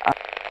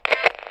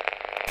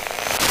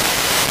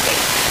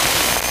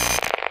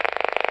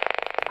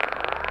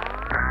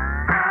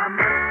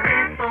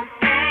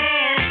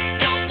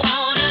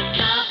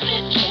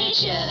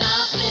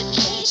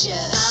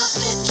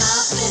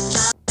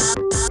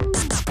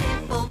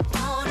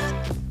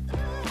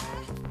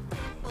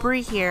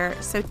Brie here.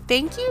 So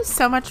thank you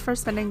so much for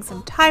spending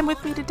some time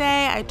with me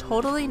today. I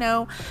totally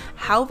know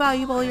how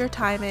valuable your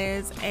time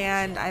is,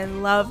 and I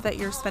love that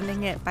you're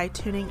spending it by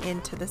tuning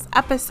into this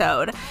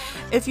episode.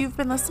 If you've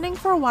been listening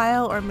for a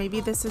while, or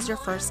maybe this is your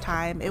first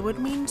time, it would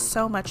mean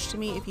so much to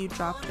me if you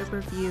dropped a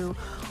review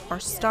or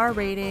star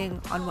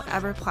rating on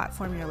whatever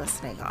platform you're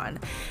listening on.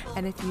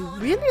 And if you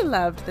really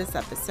loved this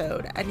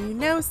episode and you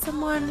know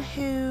someone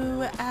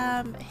who,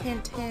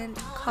 hint, hint,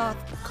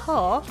 cough,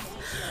 cough,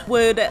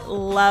 would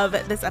love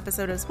this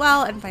episode as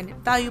well and find it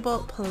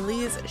valuable,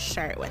 please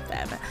share it with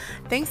them.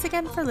 Thanks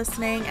again for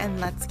listening, and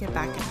let's get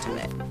back into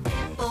it.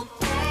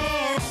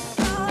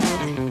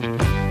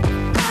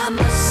 I'm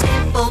a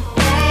simple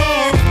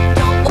man,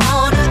 don't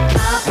wanna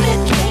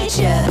complicate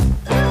you.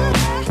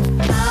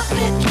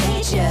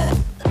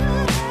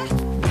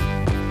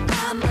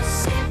 I'm a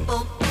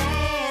simple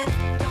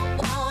man, don't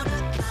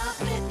wanna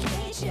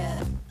complicate you.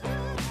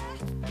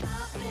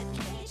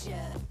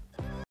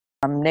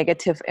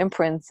 Negative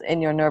imprints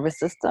in your nervous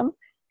system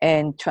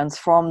and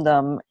transform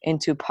them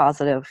into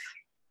positive,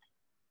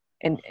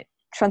 and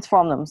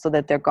transform them so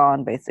that they're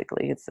gone.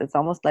 Basically, it's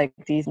almost like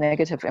these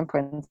negative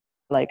imprints,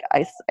 like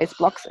ice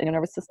blocks in your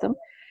nervous system,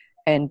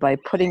 and by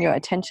putting your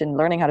attention,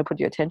 learning how to put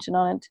your attention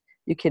on it,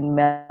 you can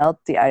melt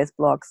the ice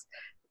blocks.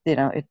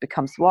 It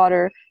becomes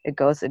water, it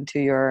goes into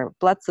your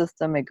blood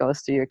system, it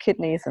goes to your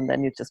kidneys, and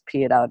then you just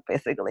pee it out,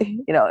 basically.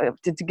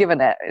 To give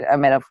a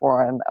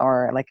metaphor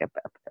or like a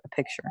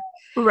picture.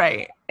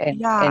 Right.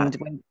 And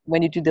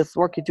when you do this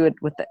work, you do it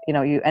with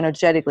you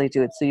energetically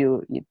do it, so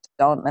you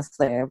don't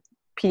necessarily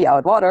pee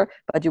out water,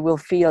 but you will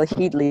feel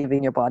heat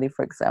leaving your body,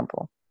 for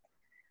example.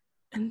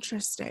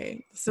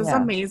 Interesting. This is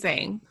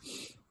amazing.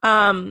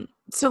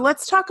 So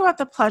let's talk about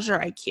the pleasure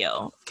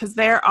IQ, because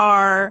there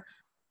are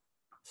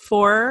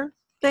 4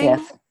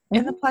 things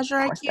in the pleasure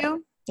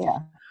IQ. Yeah.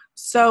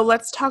 So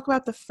let's talk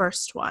about the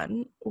first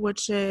one,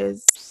 which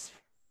is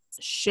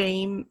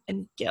shame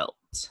and guilt.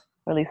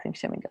 Releasing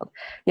shame and guilt.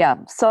 Yeah.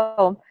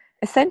 So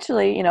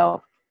essentially,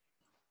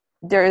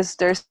 there's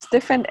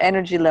different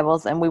energy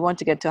levels, and we want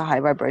to get to a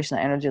high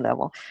vibrational energy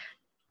level.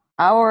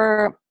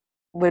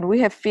 When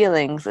we have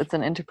feelings, it's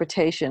an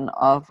interpretation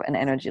of an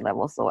energy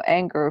level. So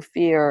anger,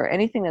 fear,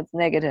 anything that's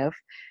negative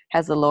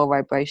has a low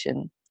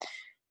vibration.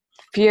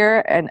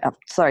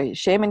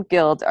 Shame and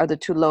guilt are the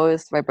 2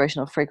 lowest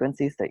vibrational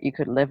frequencies that you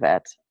could live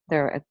at.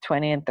 They're at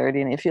 20 and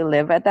 30. And if you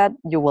live at that,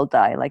 you will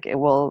die. Like, it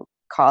will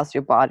cause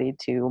your body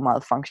to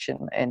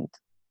malfunction. And,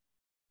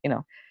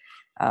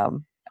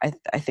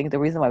 I think the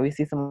reason why we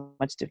see so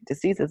much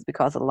disease is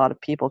because a lot of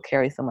people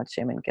carry so much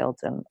shame and guilt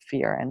and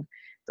fear and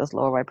those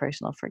lower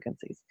vibrational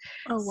frequencies.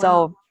 Oh,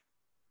 wow.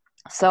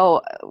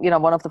 So,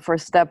 one of the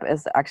first step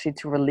is actually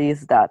to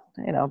release that,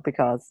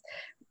 because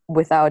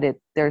without it,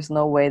 there's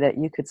no way that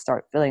you could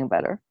start feeling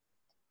better.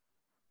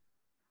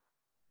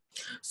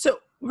 So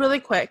really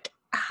quick,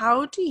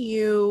 how do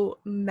you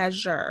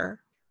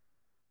measure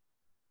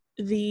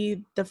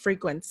the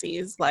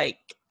frequencies? Like,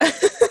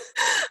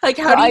 like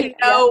how do you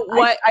know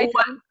what?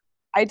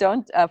 I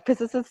don't.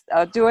 Physicists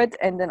do it,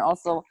 and then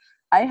also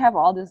I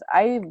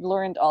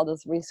learned all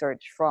this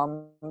research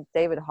from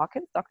David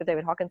Hawkins, Dr.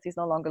 David Hawkins. He's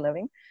no longer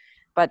living,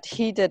 but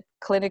he did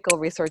clinical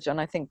research on,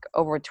 I think,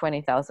 over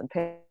 20,000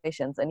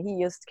 patients, and he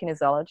used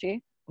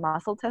kinesiology,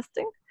 muscle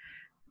testing,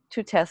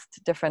 to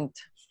test different,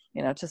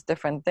 just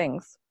different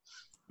things.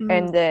 Mm-hmm.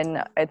 And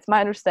then it's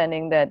my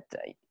understanding that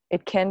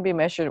it can be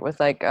measured with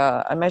like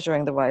a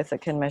measuring device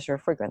that can measure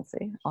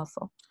frequency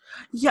also.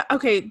 Yeah.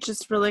 Okay.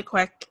 Just really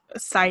quick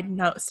side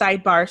note.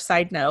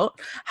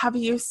 Have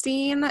you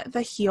seen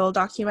the Heal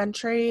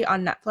documentary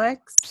on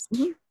Netflix?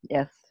 Mm-hmm.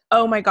 Yes.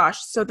 Oh my gosh.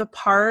 So the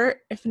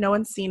part, if no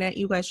one's seen it,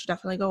 you guys should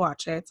definitely go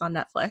watch it. It's on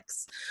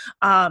Netflix.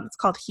 It's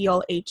called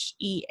Heal,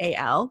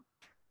 Heal.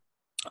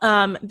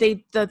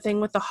 The thing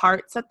with the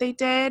hearts that they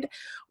did,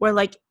 where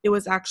like it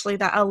was actually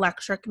that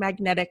electric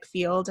magnetic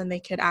field, and they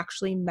could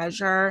actually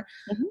measure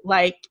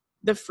like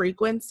the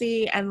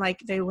frequency, and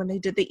like when they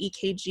did the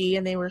EKG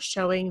and they were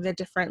showing the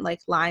different like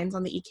lines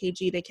on the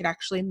EKG, they could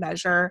actually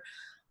measure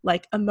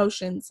like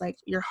emotions, like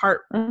your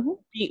heart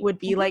beat would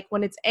be like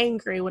when it's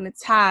angry, when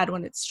it's sad,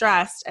 when it's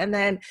stressed, and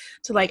then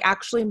to like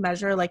actually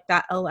measure like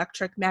that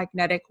electric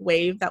magnetic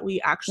wave that we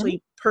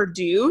actually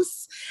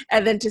produce,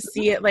 and then to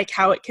see it like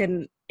how it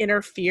can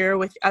interfere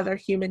with other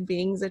human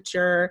beings that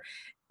you're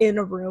in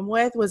a room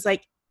with was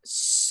like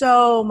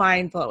so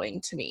mind-blowing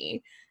to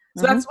me.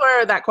 So that's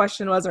where that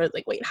question was, where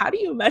like, wait, how do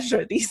you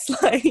measure these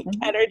like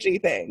energy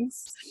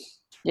things?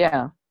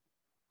 Yeah,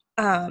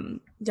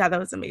 that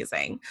was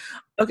amazing.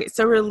 Okay,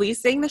 so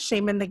releasing the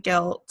shame and the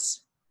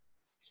guilt.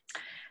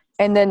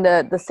 And then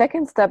the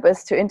second step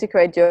is to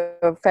integrate your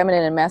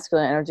feminine and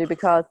masculine energy,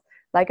 because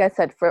like I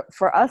said,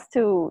 for us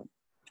to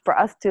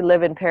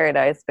live in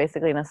paradise,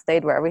 basically in a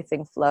state where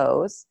everything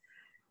flows,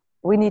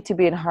 we need to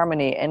be in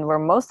harmony. And where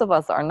most of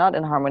us are not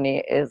in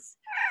harmony is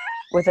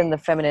within the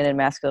feminine and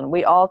masculine.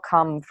 We all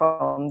come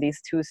from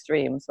these 2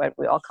 streams, right?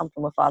 We all come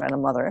from a father and a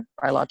mother,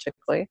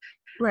 biologically.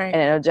 Right.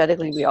 And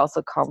energetically, we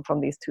also come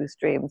from these 2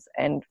 streams.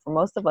 And for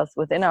most of us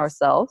within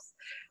ourselves,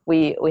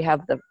 we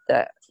have the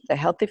the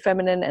healthy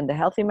feminine and the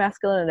healthy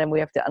masculine, and then we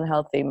have the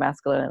unhealthy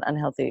masculine and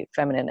unhealthy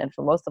feminine. And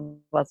for most of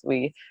us,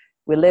 we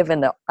live in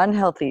the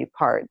unhealthy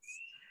parts.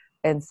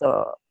 And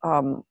so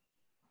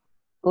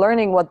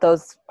learning what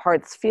those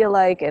parts feel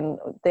like and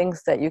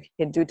things that you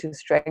can do to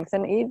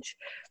strengthen each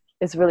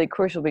is really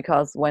crucial,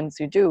 because once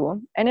you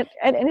do, and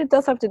it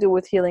does have to do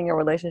with healing your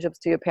relationships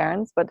to your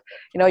parents, but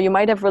you know, you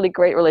might have really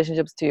great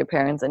relationships to your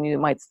parents and you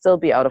might still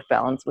be out of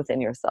balance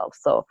within yourself.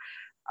 So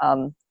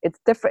it's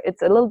different.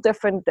 It's a little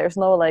different. There's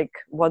no like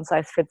one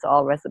size fits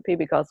all recipe,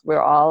 because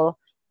we're all,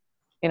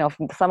 you know,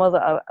 some of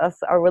us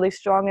are really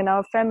strong in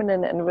our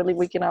feminine and really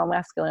weak in our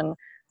masculine.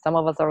 Some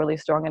of us are really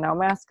strong in our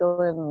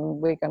masculine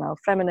and weak in our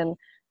feminine.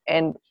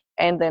 And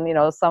then, you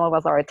know, some of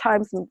us are at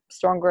times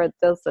stronger at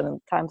this and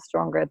at times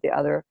stronger at the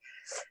other.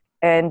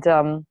 And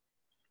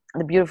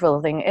the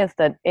beautiful thing is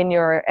that in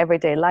your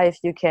everyday life,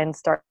 you can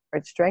start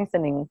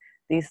strengthening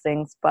these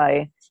things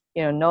by,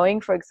 you know, knowing,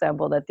 for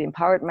example, that the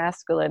empowered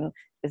masculine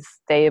is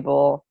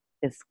stable,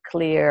 is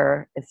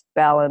clear, is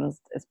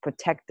balanced, is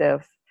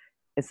protective,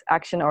 is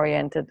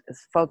action-oriented, is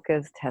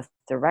focused, has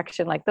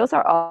direction. Like those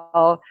are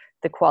all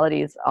the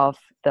qualities of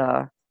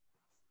the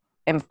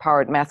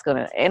empowered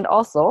masculine. And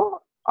also,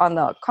 on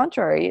the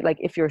contrary, like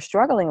if you're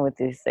struggling with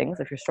these things,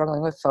 if you're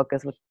struggling with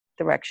focus, with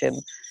direction,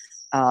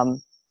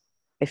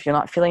 if you're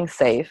not feeling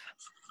safe,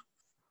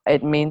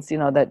 it means, you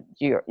know, that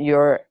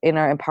your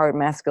inner empowered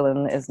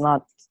masculine is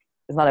not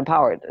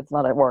empowered. It's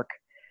not at work.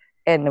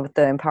 And with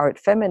the empowered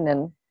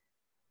feminine,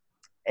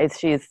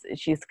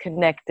 she's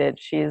connected,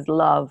 she's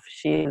love,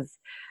 she's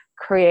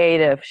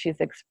creative, she's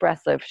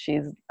expressive,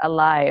 she's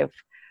alive.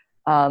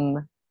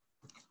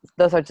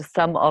 Those are just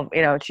some of,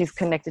 you know, she's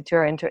connected to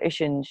her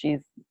intuition,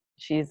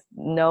 she's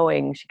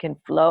knowing, she can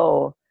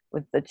flow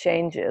with the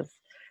changes.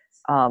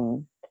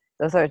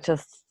 Those are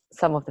just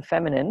some of the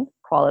feminine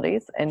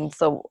qualities. And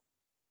so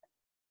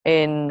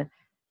in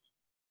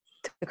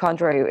the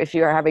contrary, if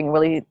you're having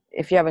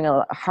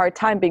a hard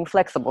time being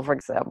flexible, for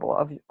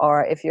example,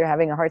 or if you're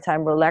having a hard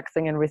time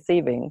relaxing and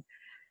receiving,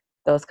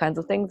 those kinds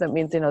of things, that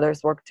means, you know,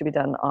 there's work to be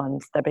done on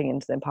stepping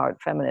into the empowered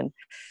feminine.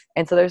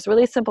 And so there's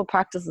really simple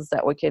practices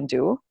that we can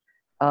do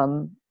to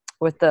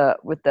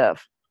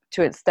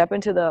step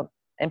into the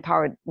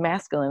empowered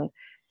masculine.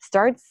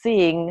 Start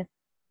seeing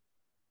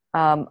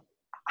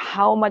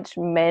how much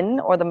men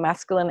or the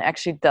masculine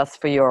actually does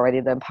for you already,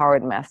 the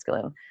empowered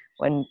masculine.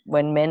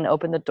 When men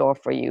open the door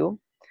for you,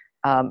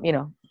 you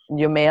know,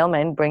 your male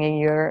men bringing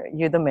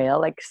you the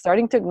mail, like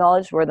starting to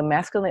acknowledge where the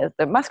masculine is.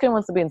 The masculine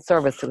wants to be in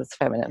service to this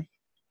feminine.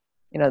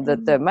 You know,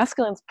 the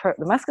masculine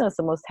is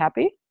the most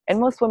happy, and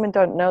most women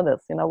don't know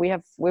this. You know,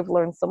 we've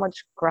learned so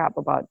much crap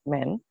about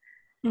men.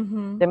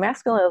 Mm-hmm. The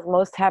masculine is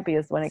most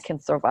happiest when it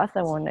can serve us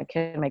and when it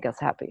can make us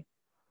happy.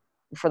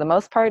 For the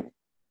most part,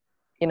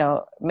 you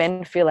know,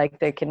 men feel like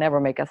they can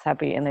never make us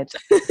happy and they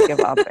just give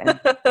up. And,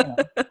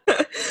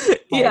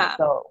 you know, yeah.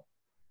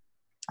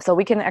 So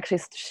we can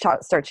actually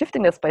start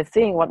shifting this by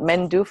seeing what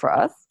men do for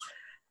us.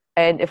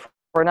 And if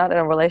we're not in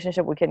a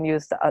relationship, we can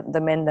use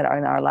the men that are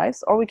in our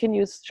lives, or we can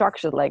use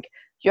structure like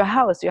your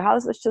house. Your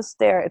house is just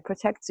there. It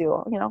protects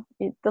you. You know,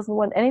 it doesn't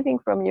want anything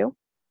from you.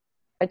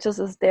 It just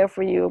is there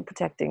for you,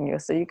 protecting you.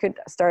 So you could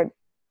start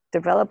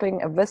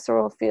developing a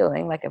visceral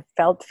feeling, like a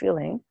felt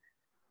feeling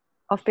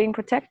of being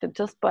protected,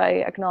 just by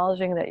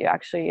acknowledging that you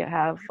actually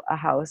have a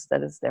house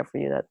that is there for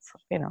you, that's,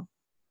 you know,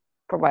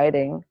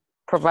 providing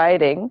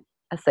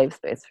a safe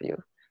space for you.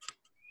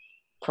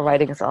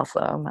 Providing is also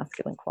a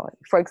masculine quality,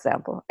 for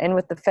example. And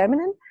with the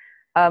feminine,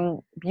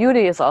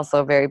 beauty is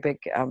also a very big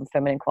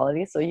feminine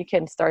quality. So you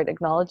can start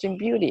acknowledging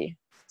beauty,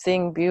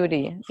 seeing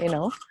beauty, you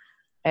know,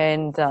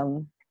 and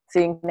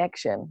seeing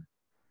connection.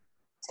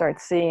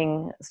 Start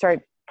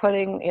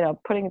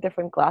putting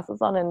different glasses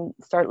on and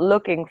start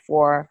looking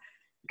for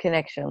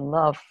connection,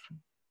 love,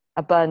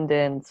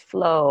 abundance,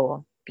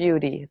 flow,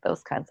 beauty,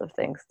 those kinds of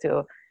things,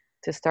 to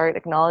start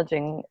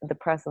acknowledging the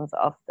presence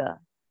of the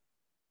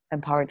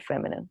empowered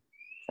feminine.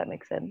 Does that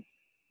make sense?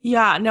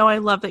 Yeah, no, I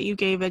love that you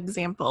gave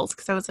examples,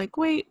 because I was like,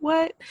 wait,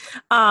 what?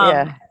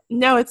 Yeah.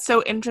 No, it's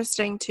so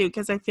interesting too,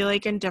 because I feel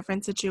like in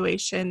different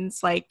situations,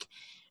 like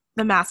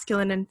the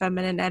masculine and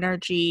feminine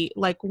energy,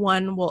 like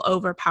one will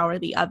overpower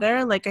the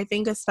other. Like I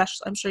think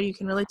especially, I'm sure you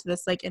can relate to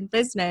this, like in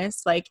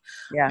business, like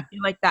Yeah. I feel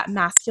like that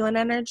masculine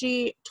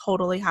energy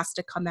totally has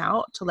to come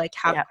out to like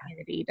have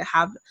clarity, to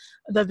have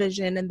the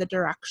vision and the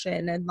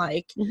direction and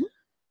like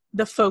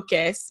the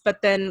focus.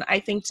 But then I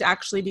think to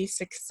actually be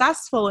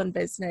successful in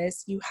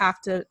business, you have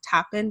to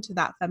tap into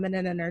that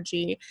feminine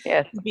energy,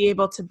 Yes. to be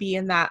able to be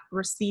in that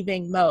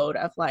receiving mode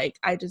of like,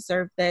 I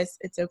deserve this,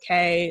 it's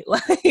okay.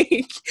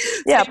 Like,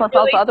 yeah, so plus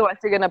really, also otherwise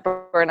you're gonna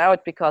burn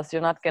out because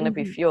you're not gonna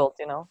be fueled,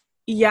 you know.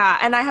 yeah,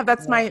 and I have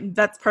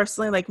that's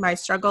personally like my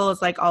struggle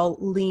is like I'll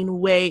lean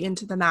way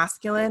into the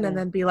masculine and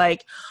then be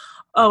like,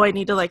 oh, I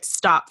need to like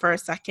stop for a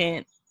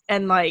second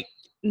and like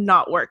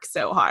not work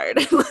so hard.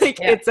 Like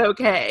it's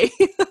okay.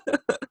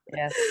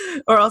 Yes.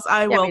 Or else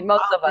I will. I mean,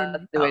 most of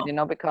us do it, you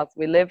know, because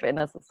we live in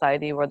a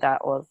society where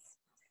that was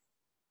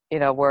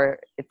where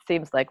it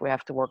seems like we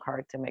have to work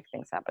hard to make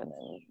things happen,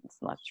 and it's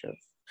not true.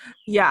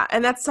 Yeah,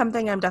 and that's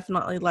something I'm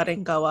definitely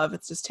letting go of.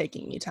 It's just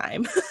taking me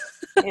time.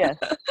 Yes.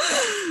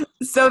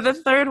 So the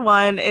third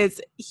one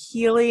is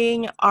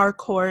healing our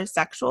core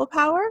sexual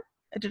power.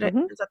 Hmm.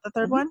 Is that the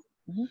third Hmm. one?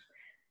 Hmm.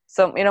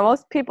 So,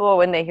 most people,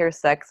 when they hear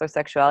sex or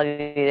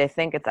sexuality, they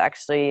think it's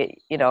actually,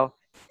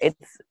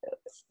 it's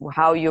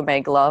how you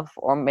make love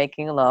or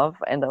making love.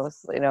 And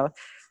those,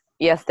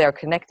 yes, they're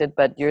connected,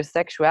 but your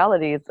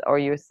sexuality or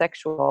your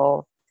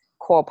sexual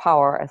core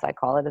power, as I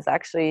call it, is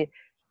actually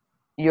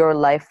your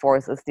life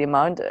force. Is the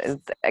amount, is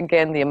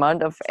again the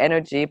amount of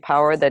energy,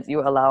 power that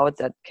you allow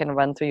that can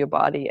run through your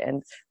body.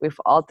 And we've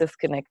all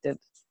disconnected,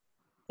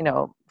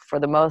 for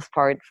the most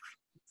part,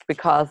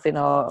 because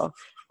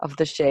of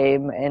the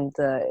shame, and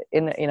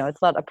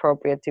it's not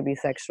appropriate to be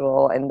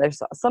sexual, and there's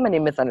so many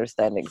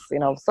misunderstandings.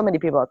 So many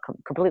people are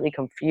completely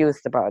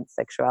confused about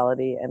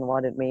sexuality and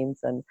what it means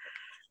and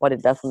what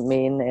it doesn't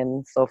mean,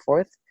 and so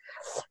forth.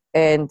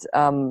 And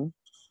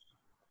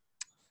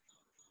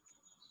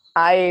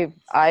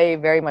I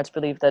very much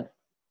believe that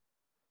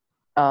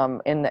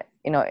in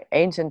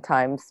ancient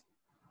times,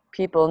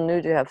 people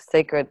knew to have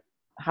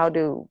how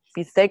to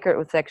be sacred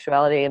with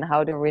sexuality and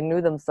how to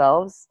renew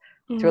themselves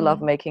through Mm-hmm.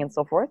 lovemaking and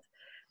so forth.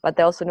 But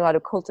they also knew how to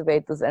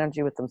cultivate this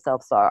energy with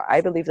themselves. So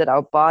I believe that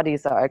our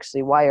bodies are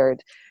actually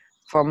wired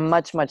for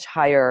much, much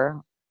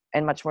higher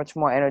and much, much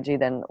more energy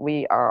than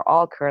we are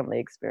all currently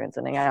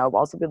experiencing. And I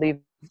also believe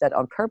that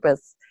on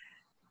purpose,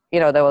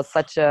 there was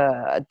such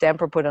a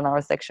damper put on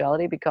our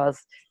sexuality because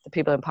the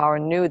people in power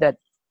knew that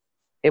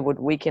it would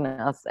weaken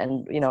us,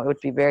 and it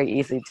would be very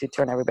easy to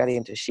turn everybody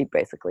into sheep,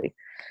 basically.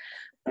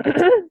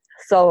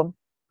 So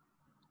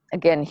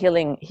again,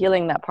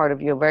 healing that part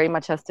of you very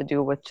much has to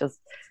do with just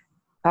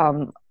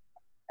um,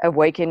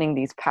 awakening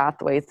these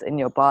pathways in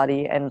your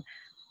body and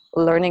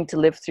learning to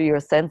live through your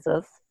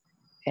senses,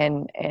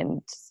 and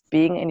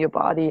being in your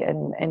body,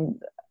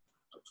 and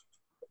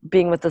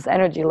being with this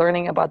energy,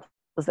 learning about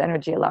this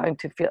energy, allowing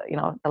to feel,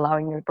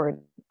 allowing your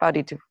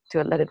body to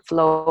let it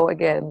flow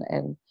again,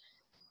 and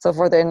so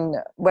forth. And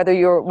whether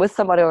you're with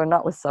somebody or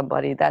not with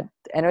somebody, that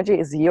energy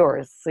is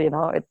yours.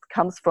 It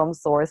comes from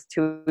source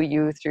to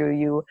you, through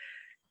you,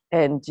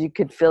 and you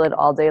could feel it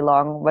all day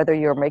long, whether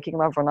you're making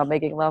love or not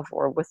making love,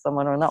 or with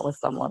someone or not with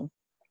someone.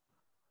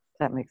 Does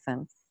that make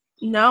sense?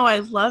 No, I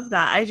love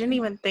that. I didn't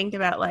even think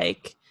about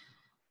like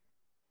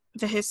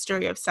the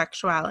history of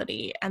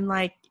sexuality. And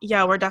like,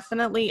 yeah, we're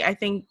definitely, I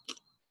think,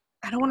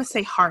 I don't want to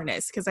say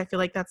harness because I feel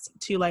like that's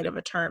too light of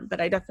a term,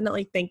 but I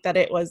definitely think that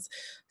it was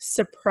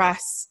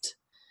suppressed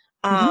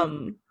Mm-hmm.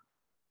 um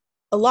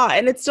a lot,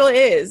 and it still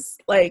is.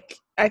 Like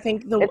I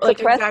think the It's like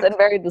suppressed exact and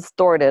very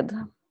distorted.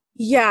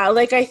 yeah,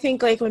 like I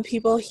think like when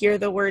people hear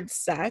the word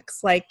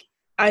sex, like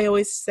I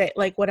always say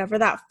like whatever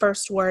that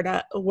first word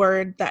that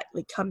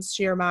like comes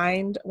to your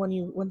mind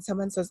when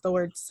someone says the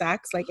word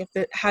sex, like if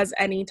it has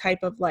any type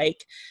of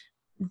like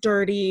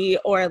dirty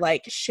or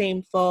like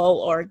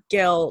shameful or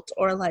guilt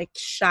or like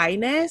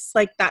shyness,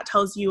 like that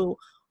tells you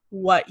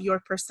what your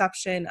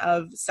perception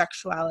of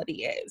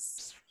sexuality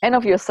is. And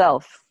of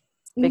yourself,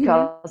 Mm-hmm.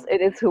 because it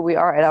is who we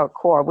are at our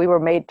core. We were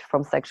made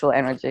from sexual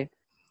energy,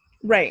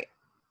 Right.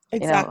 you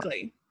know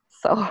Exactly.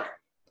 so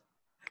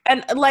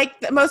And like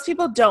most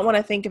people don't want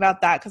to think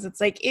about that because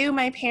it's like, ew,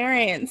 my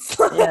parents.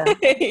 yeah,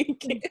 Like,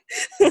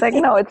 it's like,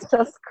 no, it's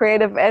just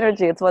creative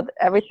energy. It's what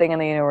everything in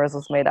the universe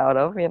is made out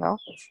of.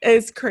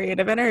 is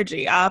creative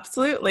energy.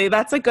 Absolutely.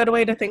 That's a good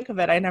way to think of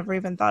it. I never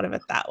even thought of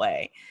it that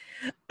way.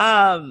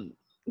 Um,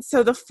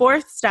 so the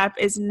fourth step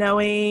is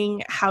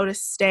knowing how to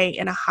stay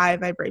in a high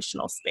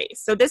vibrational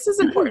space. So this is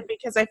important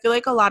because I feel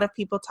like a lot of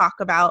people talk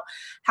about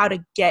how to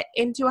get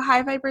into a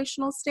high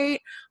vibrational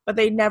state, but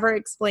they never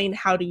explain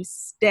how to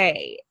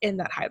stay in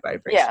that high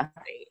vibrational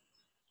Yeah. state.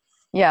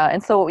 Yeah.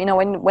 And so,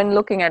 when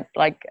looking at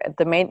like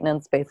the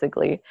maintenance,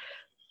 basically,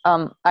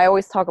 I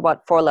always talk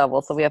about 4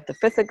 levels. So we have the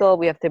physical,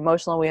 we have the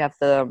emotional, we have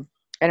the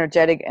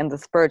energetic, and the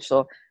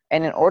spiritual.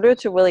 And in order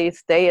to really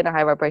stay in a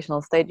high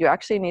vibrational state, you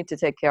actually need to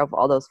take care of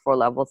all those 4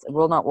 levels. It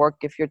will not work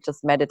if you're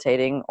just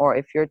meditating, or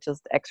if you're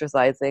just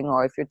exercising,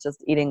 or if you're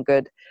just eating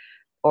good,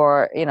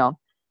 or,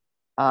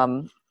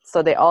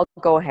 so they all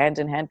go hand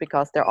in hand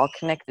because they're all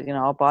connected.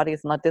 Our body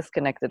is not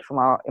disconnected from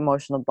our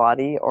emotional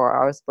body or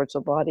our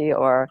spiritual body,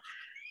 or,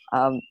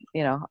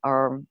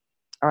 our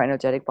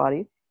energetic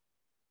body.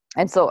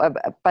 And so,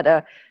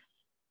 but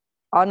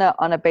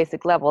on a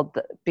basic level,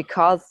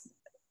 because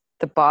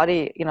the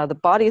body, the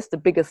body is the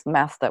biggest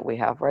mass that we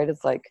have, right?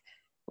 It's like,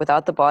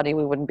 without the body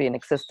we wouldn't be in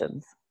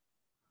existence.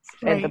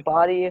 And the Right.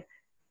 body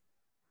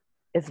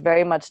is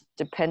very much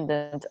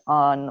dependent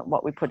on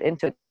what we put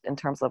into it, in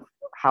terms of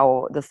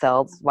how the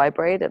cells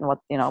vibrate, and what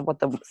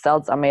the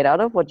cells are made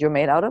out of. What you're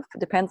made out of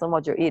depends on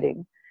what you're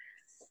eating.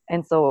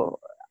 And so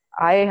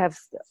i have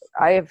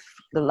I have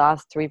the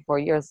last 3-4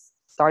 years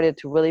started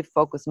to really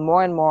focus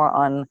more and more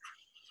on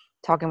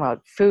talking about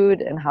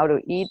food and how to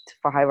eat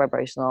for high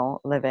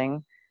vibrational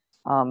living,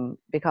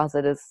 because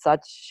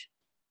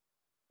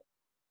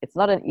it's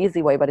not an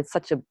easy way, but it's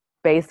such a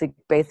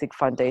basic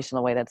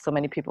foundational way that so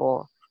many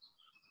people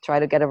try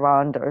to get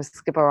around or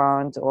skip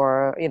around,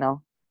 or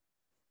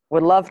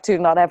would love to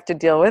not have to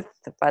deal with,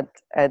 but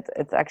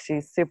it's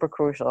actually super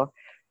crucial,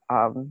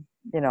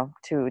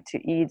 to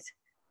eat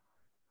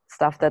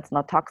stuff that's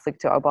not toxic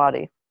to our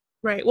body.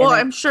 Right. Well, And then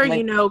I'm sure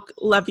like,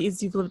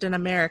 Levies, you've lived in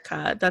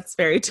America. That's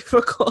very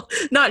difficult.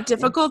 Not yeah.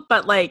 difficult,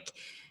 but like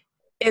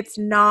it's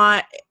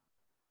not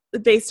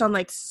based on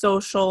like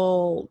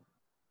social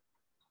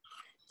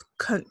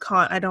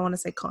I don't want to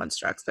say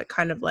constructs, but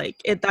kind of like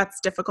that's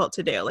difficult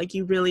to do. Like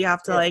you really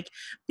have to Yeah. like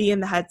be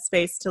in the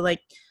headspace to like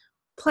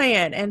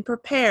plan and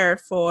prepare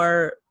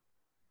for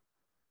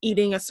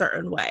eating a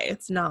certain way.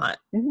 It's not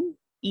Mhm.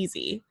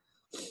 easy.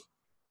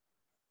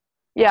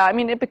 Yeah, I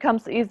mean, it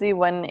becomes easy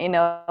when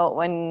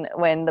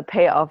when the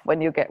payoff,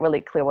 when you get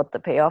really clear what the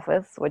payoff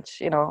is,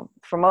 which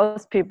for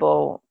most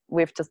people,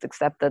 we've just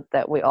accepted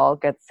that we all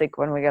get sick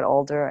when we get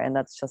older, and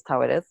that's just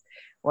how it is.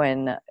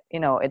 When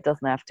it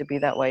doesn't have to be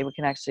that way. We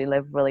can actually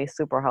live really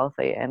super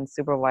healthy and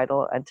super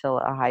vital until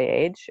a high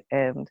age.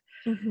 And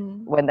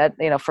Mm-hmm. when that,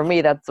 for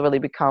me, that's really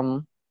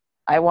become,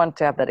 I want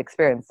to have that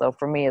experience. So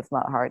for me, it's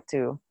not hard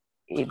to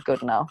eat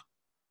good now,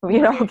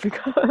 Right.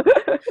 because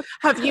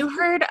Have you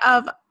heard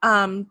of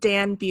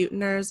Dan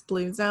Buettner's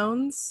Blue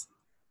Zones?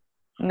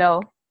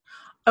 no.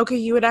 Okay,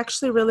 you would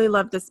actually really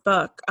love this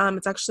book.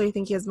 It's actually, I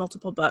think he has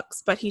multiple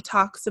books, but he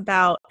talks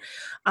about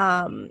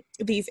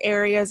these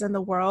areas in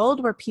the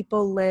world where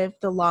people live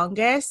the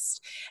longest,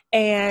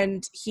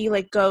 and he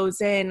like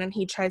goes in and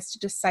he tries to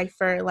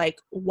decipher like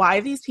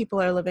why these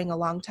people are living a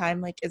long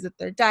time. Like, is it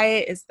their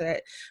diet? Is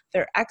it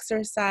their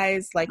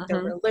exercise? Like their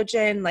Mm-hmm.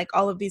 religion? Like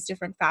all of these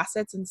different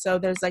facets. And so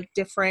there's like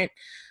different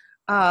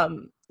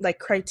like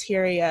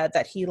criteria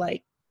that he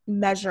like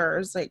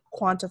measures, like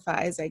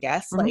quantifies, I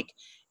guess, Mm-hmm. like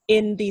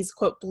in these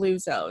quote blue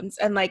zones.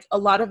 And like a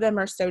lot of them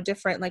are so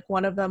different. Like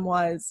one of them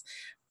was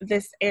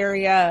this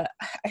area,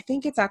 I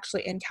think it's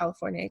actually in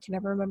California, I can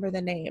never remember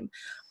the name,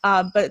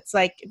 but it's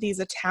like these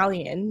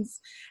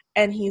Italians,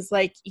 and he's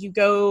like, you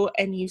go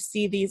and you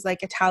see these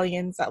like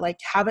Italians that like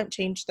haven't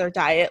changed their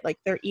diet, like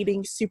they're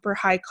eating super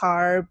high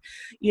carb,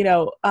 you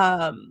know,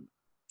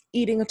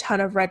 eating a ton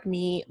of red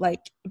meat, like,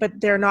 but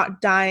they're not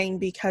dying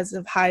because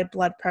of high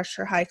blood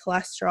pressure, high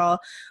cholesterol.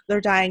 They're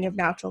dying of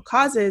natural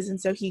causes.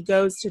 And so he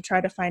goes to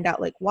try to find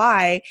out like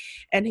why,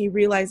 and he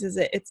realizes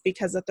it's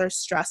because that their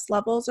stress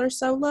levels are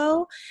so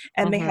low,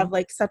 and they Mm-hmm. have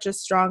like such a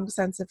strong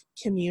sense of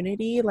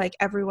community. Like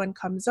everyone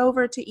comes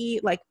over to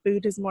eat. Like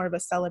food is more of a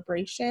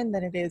celebration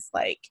than it is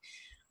like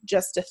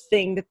just a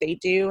thing that they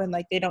do, and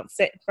like they don't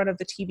sit in front of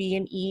the TV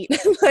and eat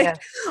like Yes.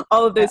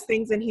 all of Yeah. those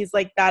things. And he's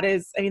like, that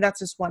is, I mean, that's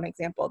just one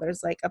example.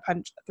 There's like a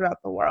bunch throughout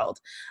the world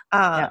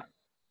Yeah.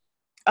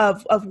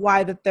 of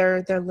why that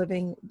they're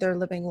living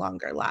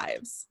longer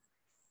lives.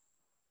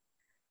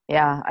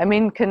 Yeah. I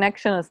mean,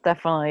 connection is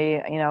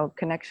definitely,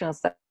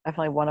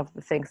 one of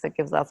the things that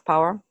gives us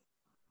power.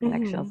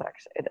 Connection is Mm-hmm.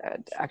 actually,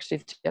 it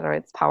actually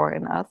generates power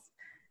in us,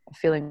 a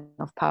feeling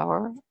of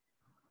power.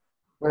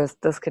 Whereas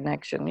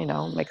disconnection,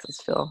 makes us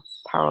feel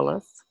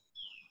powerless.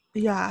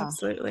 Yeah, Uh,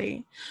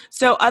 absolutely.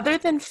 So other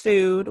than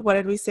food, what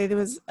did we say there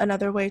was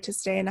another way to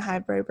stay in a high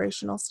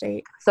vibrational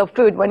state? so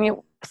food,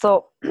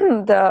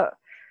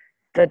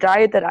 the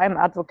diet that I'm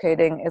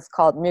advocating is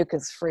called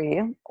mucus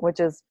free,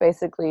 which is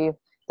basically,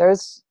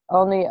 there's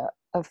only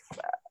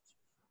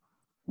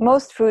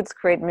most foods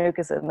create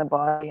mucus in the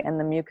body, and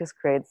the mucus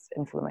creates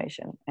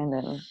inflammation, and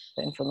then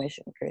the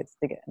inflammation creates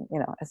the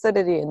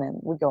acidity, and then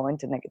we go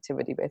into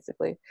negativity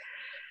basically.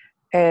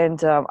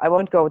 And I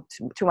won't go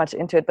too much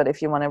into it, but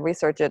if you want to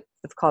research it,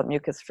 it's called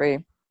mucus free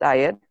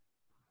diet.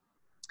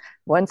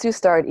 Once you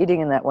start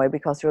eating in that way,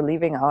 because you're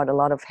leaving out a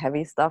lot of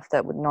heavy stuff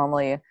that would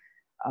normally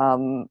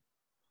um,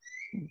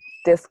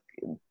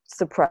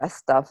 suppress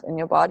stuff in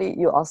your body,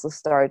 you also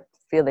start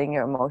feeling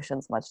your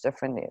emotions much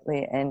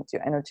differently, and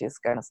your energy is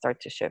going to start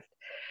to shift.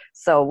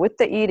 So with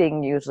the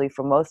eating, usually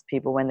for most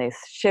people, when they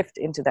shift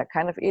into that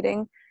kind of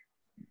eating,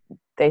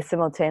 they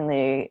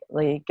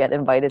simultaneously get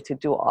invited to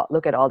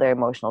look at all their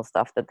emotional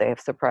stuff that they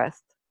have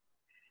suppressed.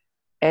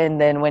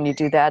 And then when you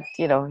do that,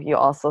 you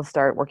also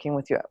start working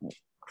with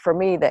for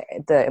me,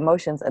 the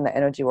emotions and the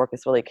energy work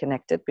is really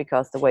connected,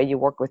 because the way you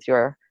work with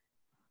your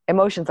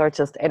emotions are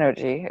just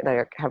energy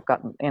that have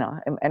gotten,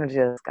 energy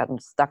that's gotten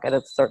stuck at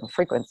a certain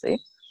frequency,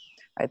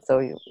 right?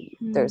 So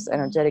there's Mm-hmm.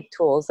 energetic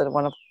tools, and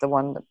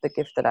the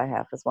gift that I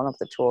have is one of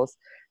the tools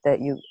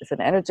it's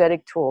an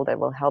energetic tool that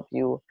will help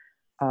you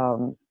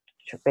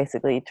to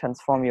basically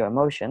transform your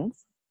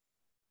emotions,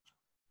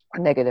 or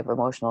negative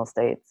emotional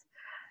states.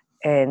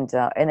 And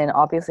then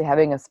obviously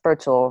having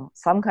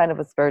some kind of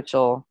a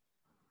spiritual,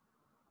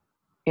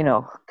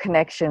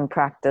 connection,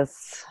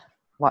 practice,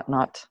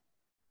 whatnot,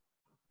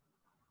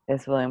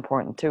 is really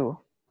important too.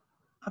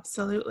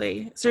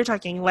 Absolutely. So you're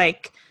talking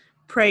like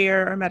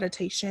prayer or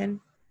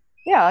meditation?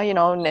 Yeah,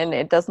 and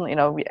it doesn't,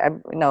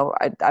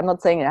 I'm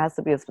not saying it has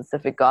to be a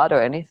specific God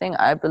or anything.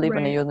 I believe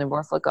in a Right.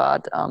 universal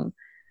God.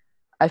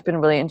 I've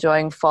been really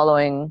enjoying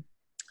following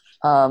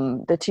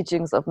the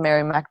teachings of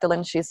Mary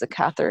Magdalene. She's a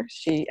Catholic.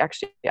 She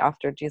actually,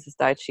 after Jesus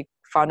died, she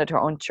founded her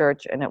own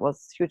church, and it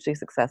was hugely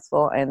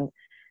successful. And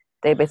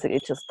they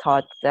basically just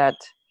taught that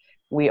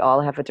we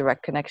all have a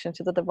direct connection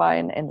to the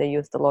divine, and they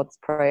use the Lord's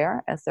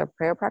Prayer as their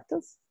prayer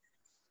practice.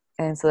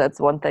 And so that's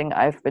one thing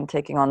I've been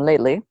taking on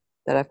lately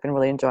that I've been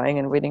really enjoying,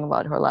 and reading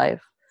about her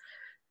life.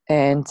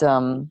 And,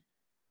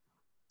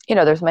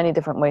 there's many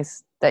different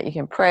ways that you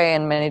can pray,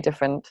 and many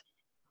different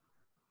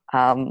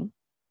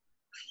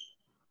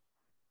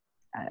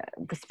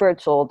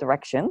spiritual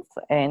directions.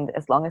 And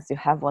as long as you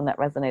have one that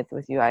resonates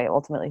with you, I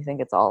ultimately think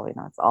it's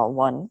all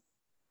one.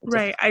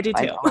 Right, I do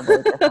too.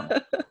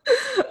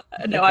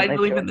 No, I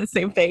believe in the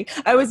same thing.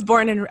 I was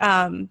born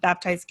and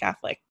baptized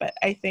Catholic, but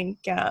I think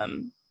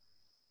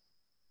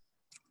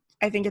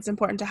it's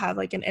important to have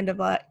like an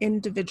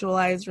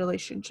individualized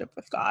relationship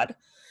with God.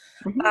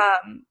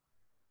 Mm-hmm.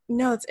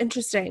 No, it's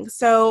interesting.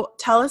 So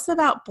tell us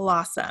about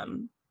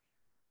Blossom.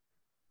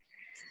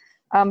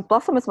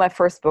 Blossom is my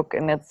first book,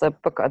 and it's a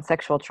book on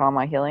sexual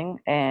trauma healing.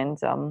 And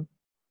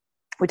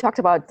we talked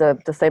about the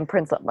same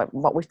principle.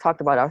 What we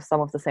talked about are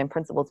some of the same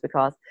principles,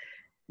 because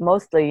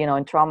mostly,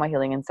 in trauma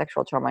healing and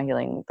sexual trauma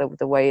healing,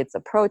 the way it's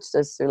approached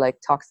is through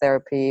like talk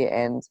therapy,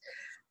 and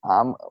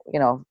a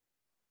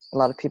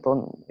lot of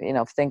people,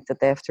 think that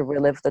they have to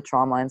relive the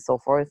trauma and so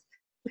forth.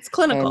 It's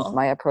clinical.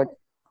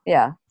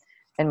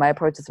 And my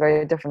approach is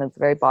very different. It's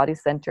very body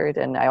centered,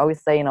 and I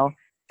always say,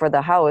 for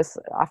the house,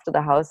 after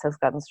the house has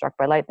gotten struck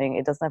by lightning,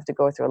 it doesn't have to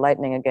go through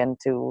lightning again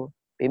to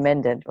be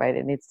mended, right?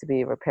 It needs to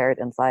be repaired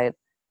inside.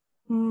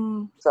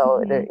 Mm-hmm.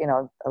 So,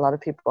 a lot of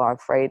people are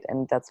afraid,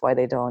 and that's why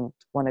they don't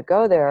want to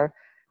go there,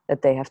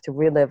 that they have to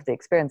relive the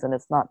experience, and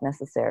it's not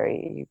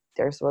necessary.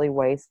 There's really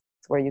ways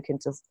where you can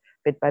just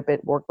bit by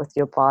bit work with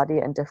your body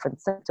and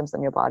different symptoms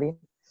in your body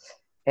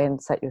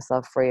and set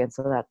yourself free. And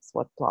so that's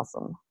what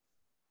Blossom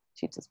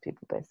teaches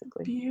people,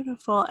 basically.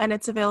 Beautiful. And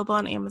it's available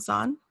on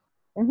Amazon?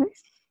 Mm-hmm.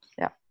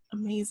 Yeah.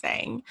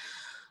 Amazing.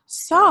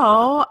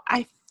 So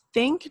I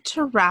think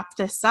to wrap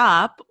this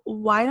up,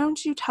 why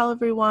don't you tell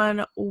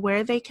everyone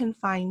where they can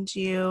find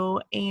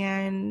you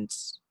and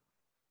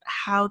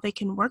how they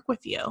can work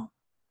with you?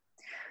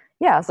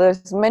 Yeah, so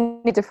there's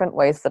many different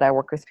ways that I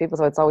work with people.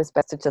 So it's always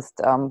best to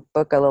just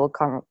book a little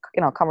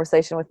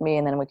conversation with me,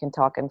 and then we can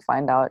talk and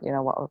find out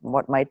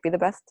what might be the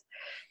best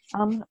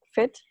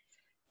fit.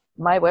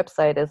 My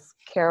website is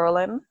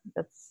Carolyn.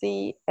 That's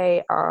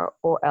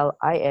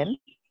Carolin.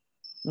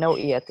 No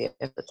E at the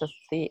end. It's just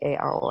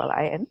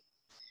Carolin.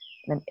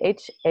 And then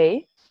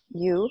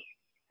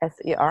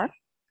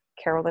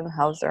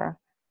Hauser,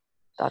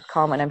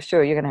 CarolinHauser.com, and I'm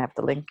sure you're gonna have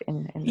the link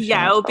in the show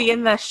notes. It'll be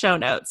in the show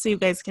notes, so you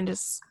guys can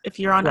just, if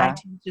you're on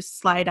iTunes, just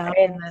slide up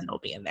and then it'll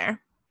be in there.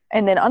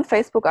 And then on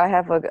Facebook, I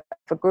have a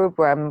group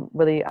where I'm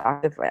really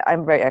active.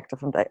 I'm very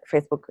active on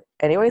Facebook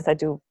anyways. I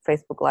do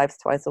Facebook Lives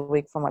twice a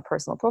week from my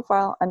personal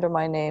profile under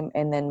my name,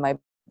 and then my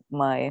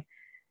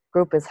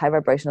group is High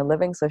Vibrational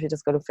Living. So if you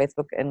just go to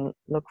Facebook and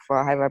look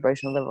for High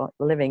Vibrational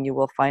Living, you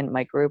will find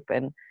my group.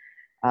 And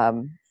I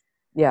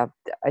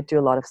do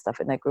a lot of stuff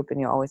in that group, and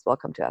you're always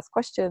welcome to ask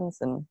questions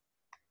and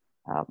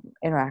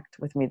interact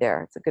with me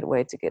there. It's a good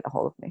way to get a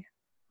hold of me.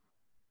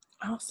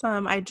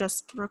 Awesome. I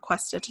just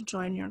requested to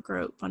join your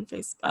group on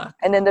Facebook.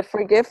 And then the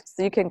free gifts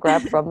you can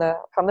grab from the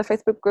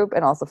Facebook group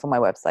and also from my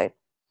website.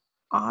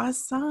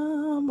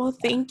 Awesome. Well,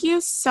 thank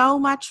you so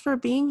much for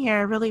being here.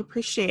 I really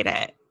appreciate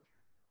it.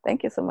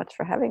 Thank you so much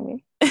for having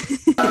me.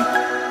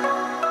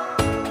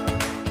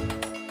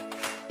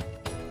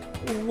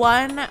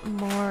 One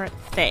more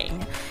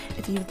thing.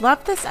 If you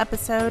loved this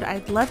episode,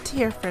 I'd love to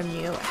hear from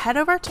you. Head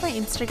over to my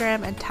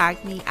Instagram and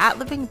tag me at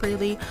Living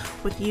Breely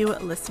with you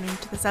listening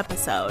to this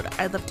episode.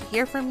 I'd love to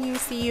hear from you,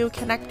 see you,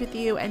 connect with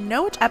you, and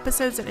know which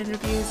episodes and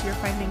interviews you're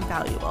finding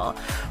valuable.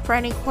 For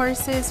any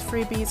courses,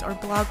 freebies, or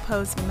blog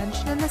posts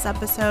mentioned in this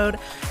episode,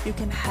 you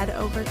can head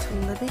over to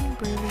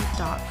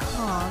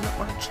livingbreely.com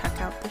or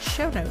check out the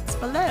show notes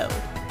below.